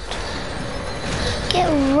wrecked. Get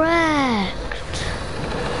wrecked.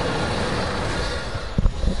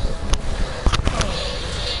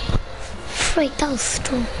 Freak, that was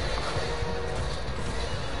strong.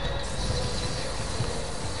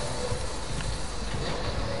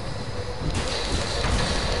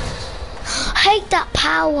 I hate that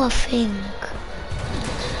power thing.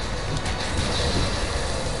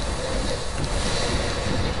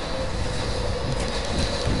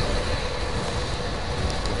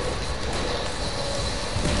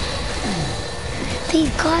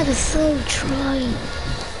 These guys are so trying.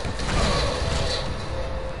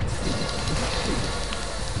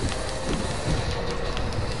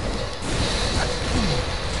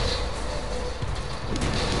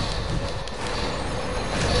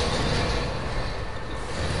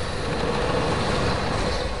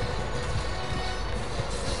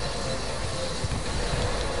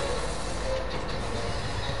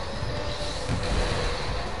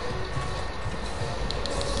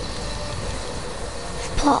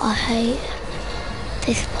 Part I hate.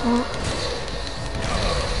 This part.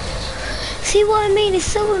 See what I mean? It's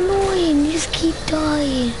so annoying. You just keep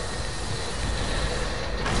dying.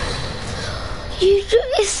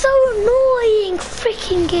 It's so annoying.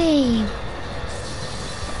 Freaking game.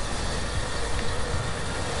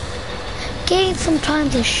 Games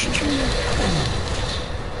sometimes are stupid.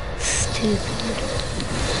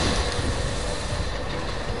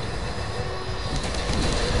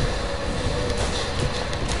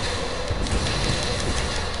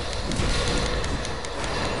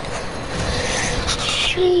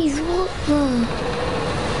 Jeez,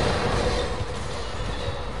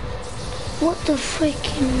 what the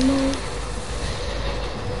freaking no?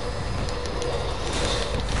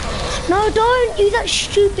 No, don't use that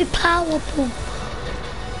stupid power ball.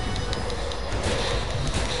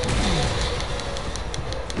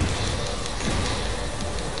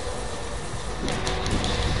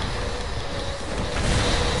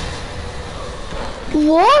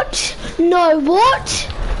 What? No, what?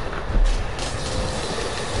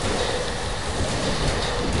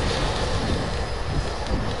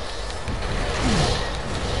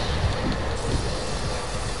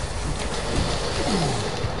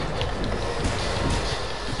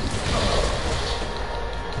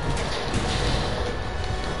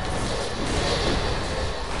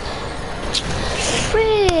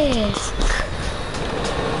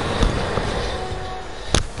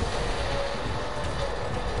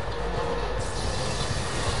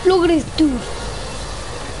 Look at this dude.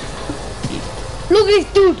 Look at this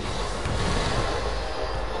dude.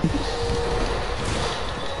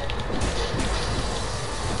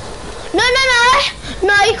 No, no, no.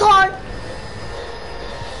 No, you can't.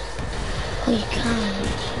 Oh, you can.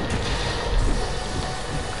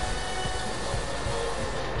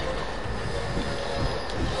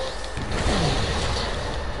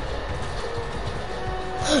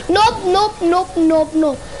 Nope, nope, nope, nope,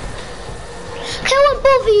 nope. I won't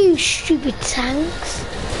bother you, stupid tanks.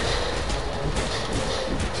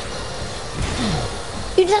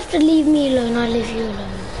 You just have to leave me alone, I leave you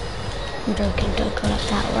alone. I'm joking, don't go like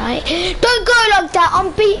that, right? Don't go like that,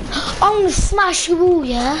 I'm gonna smash you all,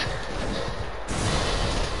 yeah?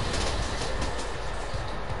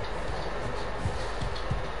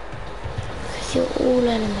 Because you're all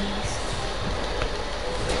enemies.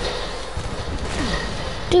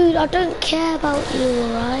 Dude, I don't care about you,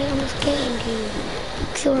 alright? I'm just getting you.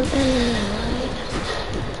 Because you're an enemy, alright?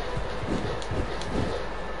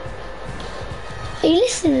 Are you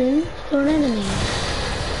listening? You're an enemy.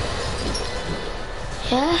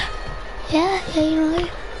 Yeah? Yeah, you know. You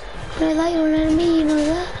know that you're an enemy, you know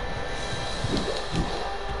that?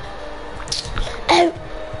 Oh!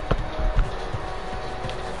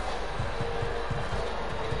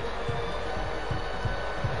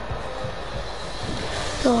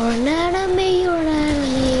 You're an enemy, you're an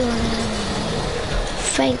enemy, you're an enemy.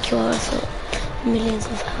 Thank you, also. Millions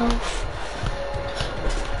of health.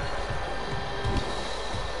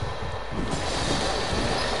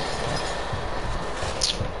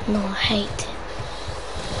 No, I hate it.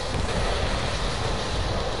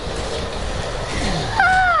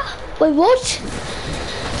 Ah! Wait, what?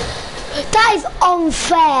 That is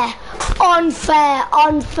unfair. Unfair,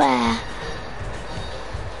 unfair.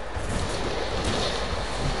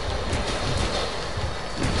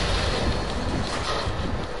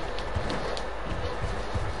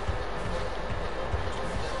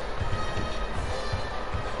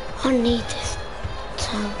 I need this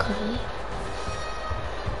tank, really.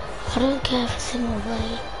 I don't care if it's in my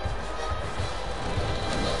way.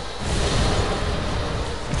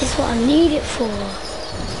 This is what I need it for.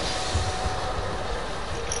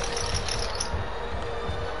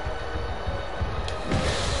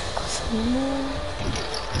 Got some more.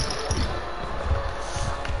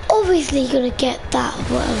 Obviously gonna get that,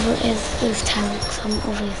 whatever it is, those tanks, I'm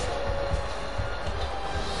obvious.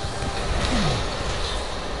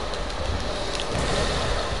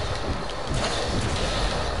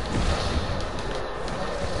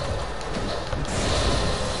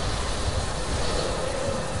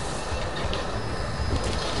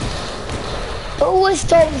 But always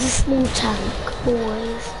start with a small tank,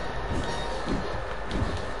 always.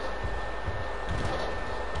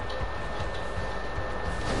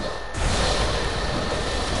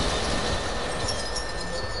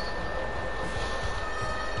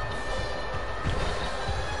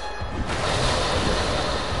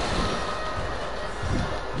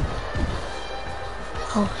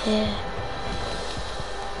 Oh, here.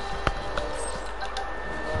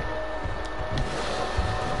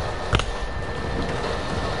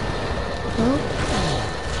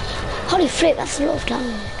 Holy flip, that's a lot of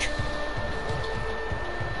damage.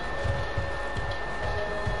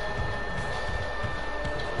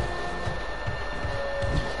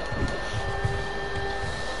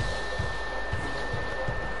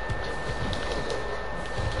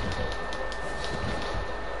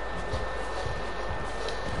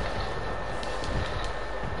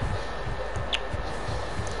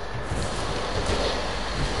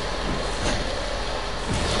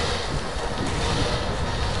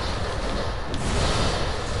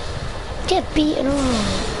 Get beaten on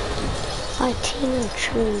by Tin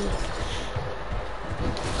Tree.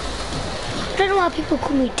 I don't know why people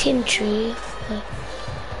call me Tin Tree. But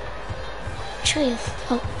chest.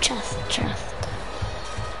 Oh, chest.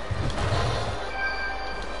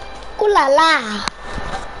 Ooh la la.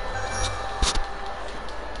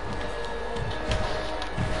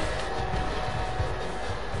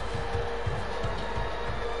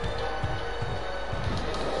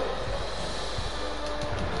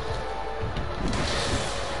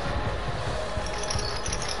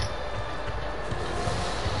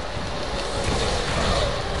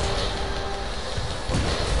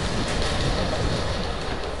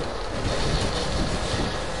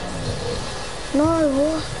 No,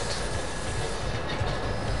 what?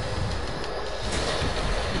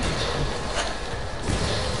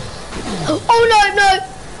 Oh no, no!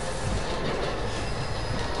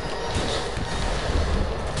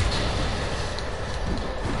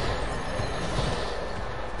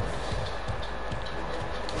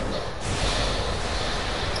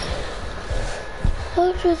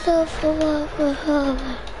 Hold yourself forever.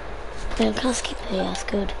 Man, can I skip it? Yeah, it's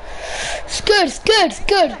good. It's good, it's good, it's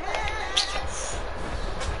good!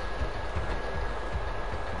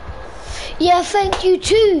 Yeah, thank you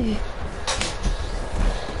too.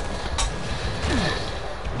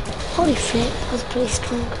 Holy flip, that was pretty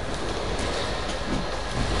strong.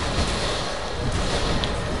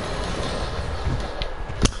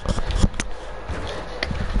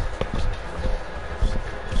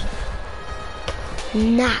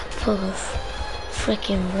 Knack will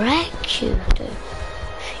freaking wreck you, dude,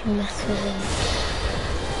 if you mess with him.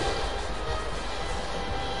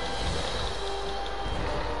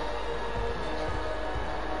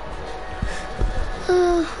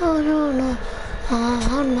 Oh no.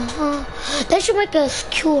 No. They should make a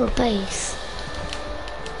secure base.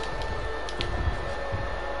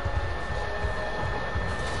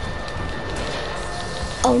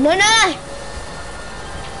 Oh no.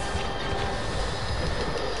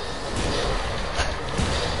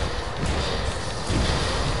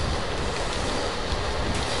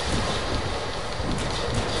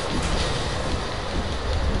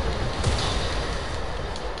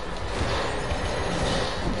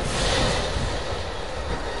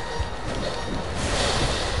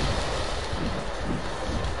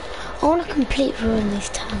 I want to completely ruin this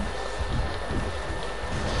tank.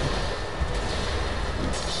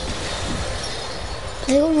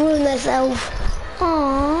 They all ruin themselves.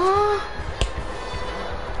 Aww.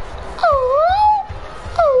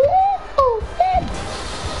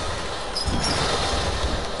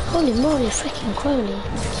 Holy moly, freaking Crowley.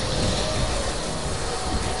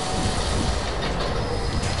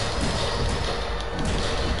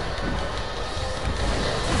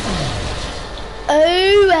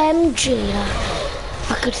 OMG.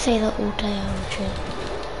 I could say that all day, OMG.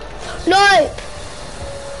 No!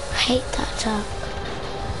 I hate that attack.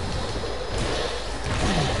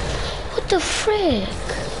 What the frick?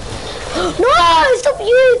 No! Stop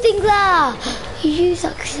using that! You use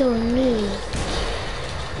that because you're a noob.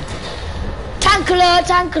 Tank alert!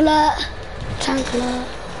 Tank alert! Tank alert.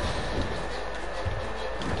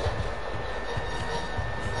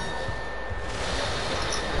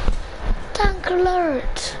 Tank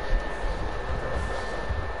alert!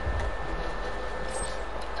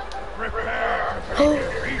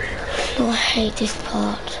 Oh, I hate this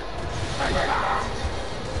part.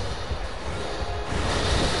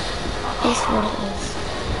 It's what it is.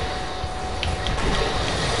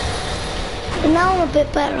 But now I'm a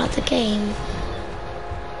bit better at the game.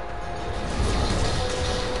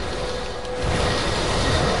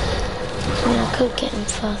 I mean, I could get him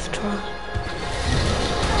first try.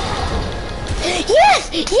 Yes!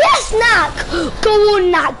 Yes, Knack! Go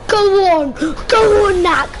on, Knack! Go on! Go on,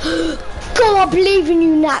 Knack! Go, I believe in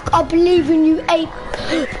you, Knack! I believe in you, ape!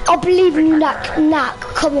 I believe in you, Knack! Knack,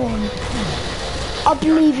 come on! I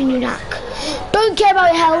believe in you, Knack! Don't care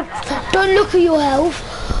about your health! Don't look at your health!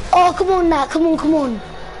 Oh, come on, Knack! Come on, come on!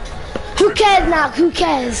 Who cares, Knack? Who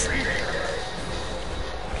cares?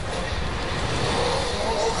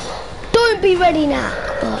 Don't be ready, Knack!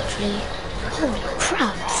 Oh, actually, holy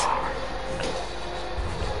crap!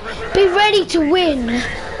 Be ready to win.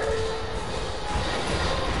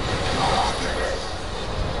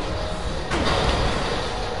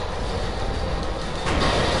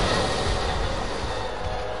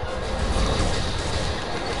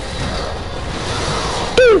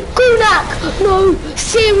 Dude, go Knack! No,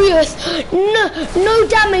 serious. No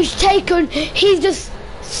damage taken. He's just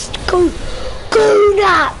go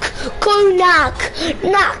Knack. Go Knack.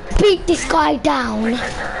 Knack, beat this guy down.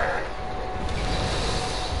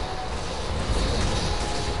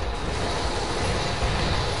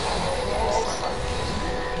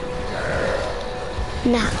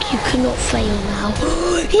 Knack, you cannot fail now.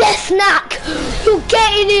 Yes, Knack! You're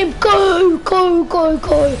getting him! Go, go, go,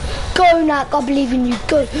 go. Go, Knack, I believe in you.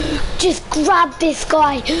 Go. Just grab this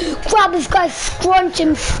guy. Grab this guy, scrunch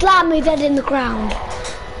him, slam his head in the ground.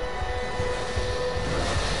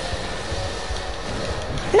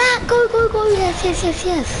 Knack, go, go, go. Yes, yes, yes,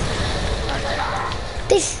 yes.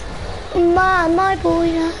 This, my boy,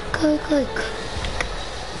 Knack. Go, go, go.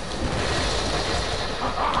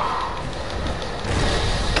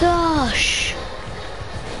 Gosh.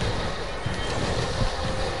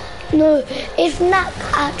 No, if Knack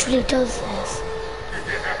actually does this.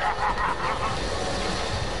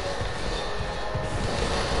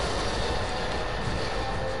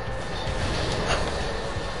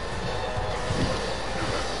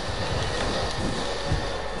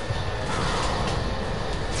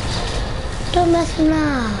 Don't mess with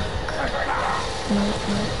Knack. No,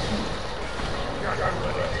 no.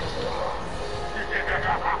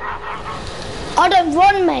 I don't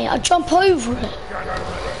run, mate. I jump over it.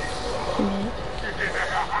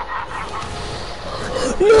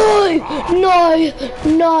 No, no,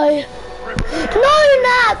 no. No,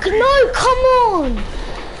 Knack. No, come on.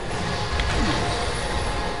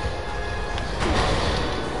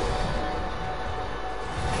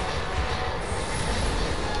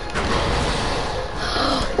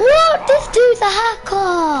 What? This dude's a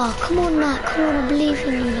hacker. Come on, Knack. Come on, I believe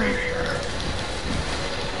in you, Knack.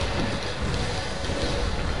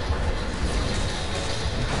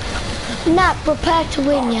 Knack, prepare to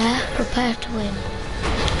win, yeah? Prepare to win.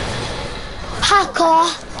 Hacker!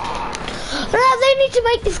 No, they need to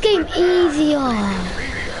make this game easier.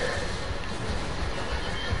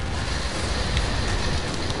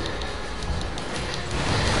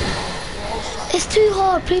 It's too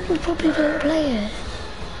hard, people probably don't play it.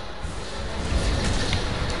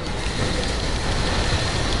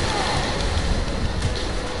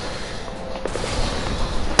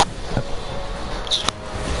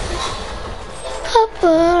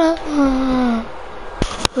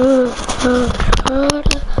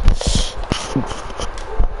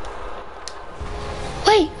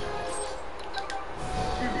 Wait.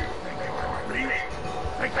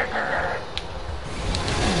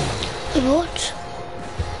 What?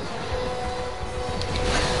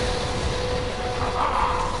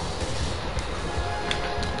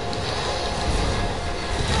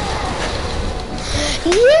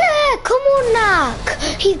 Yeah, come on, Knack.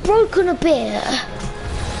 He's broken a bit.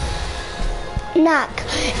 Knack,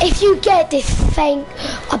 if you get this,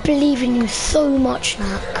 I believe in you so much,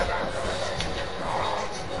 Knack.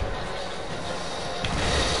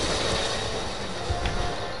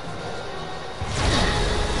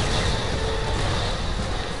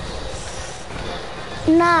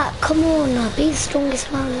 Nah, come on now, be the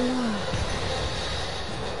strongest man alive.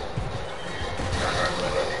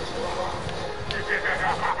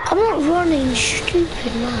 I'm not running,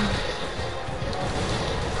 stupid man.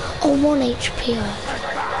 Oh, 1 HP.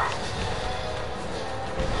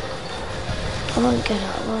 I won't get it, I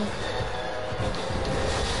won't.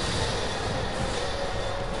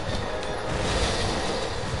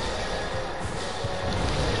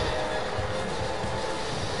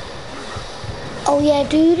 Oh yeah,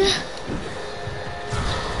 dude.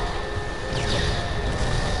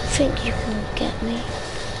 Think you can get me?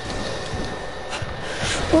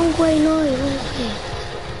 Wrong way, no, wrong way.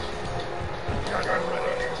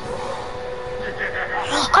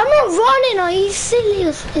 I'm not running, are you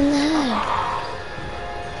serious in the head?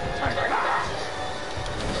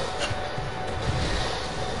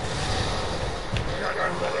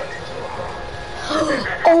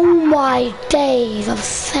 Oh my days, I've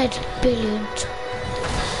said billions.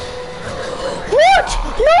 What?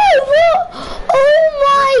 No, what? Oh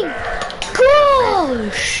my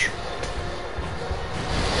gosh!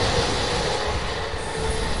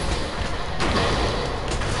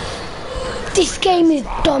 This game is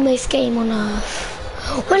the dumbest game on earth.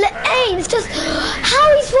 Well, it ain't, it's just, how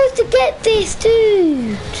are you supposed to get this,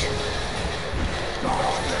 dude?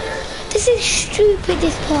 This is stupid,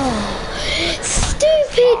 this part.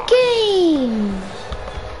 Stupid game!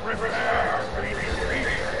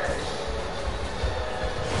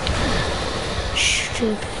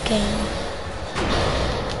 Stupid game.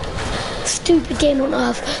 Stupid game on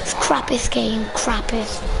earth. It's crappiest game.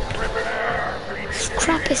 Crappiest. It's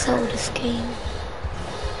crappiest oldest game.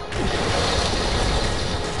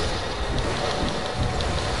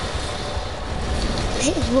 This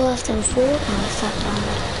is worse than Fortnite, it's that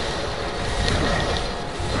bad.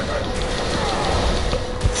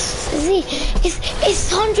 See, it's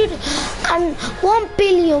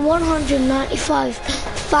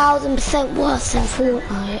 1,195,000% worse than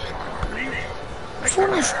Fortnite.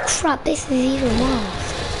 Fortnite's crap, this is even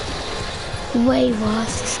worse. Way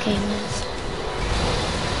worse this game is.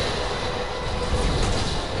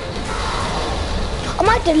 I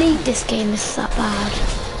might delete this game, it's that bad.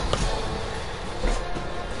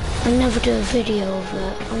 I'll never do a video of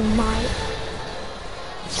it, I might.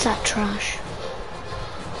 It's that trash.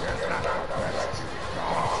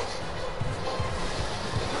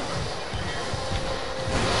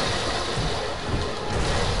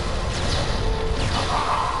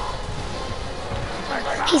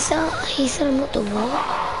 He said I'm not the what?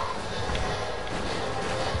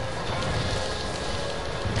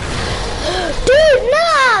 Dude,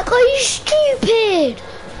 Knack, are you stupid?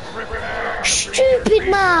 Stupid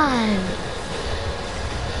man.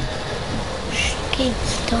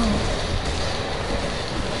 Game's dumb.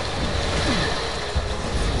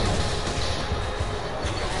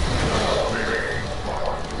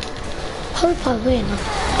 Hope I win. I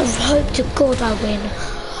hope to God I win.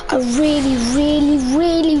 I really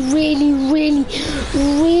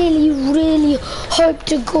hope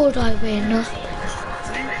to God I win.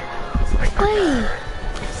 Wait.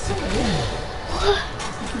 What?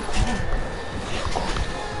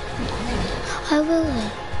 I will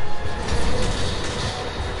then.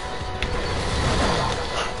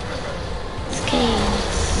 This game is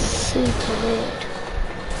super weird.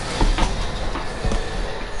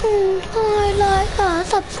 I like and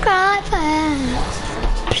subscribe.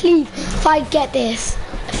 Please, if I get this.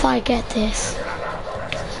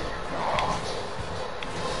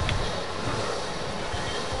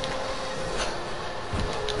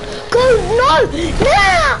 Go, no!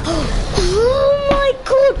 Oh my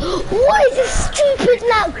god! What is this stupid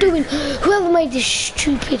Knack doing? Whoever made this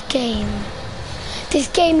stupid game. This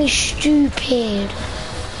game is stupid.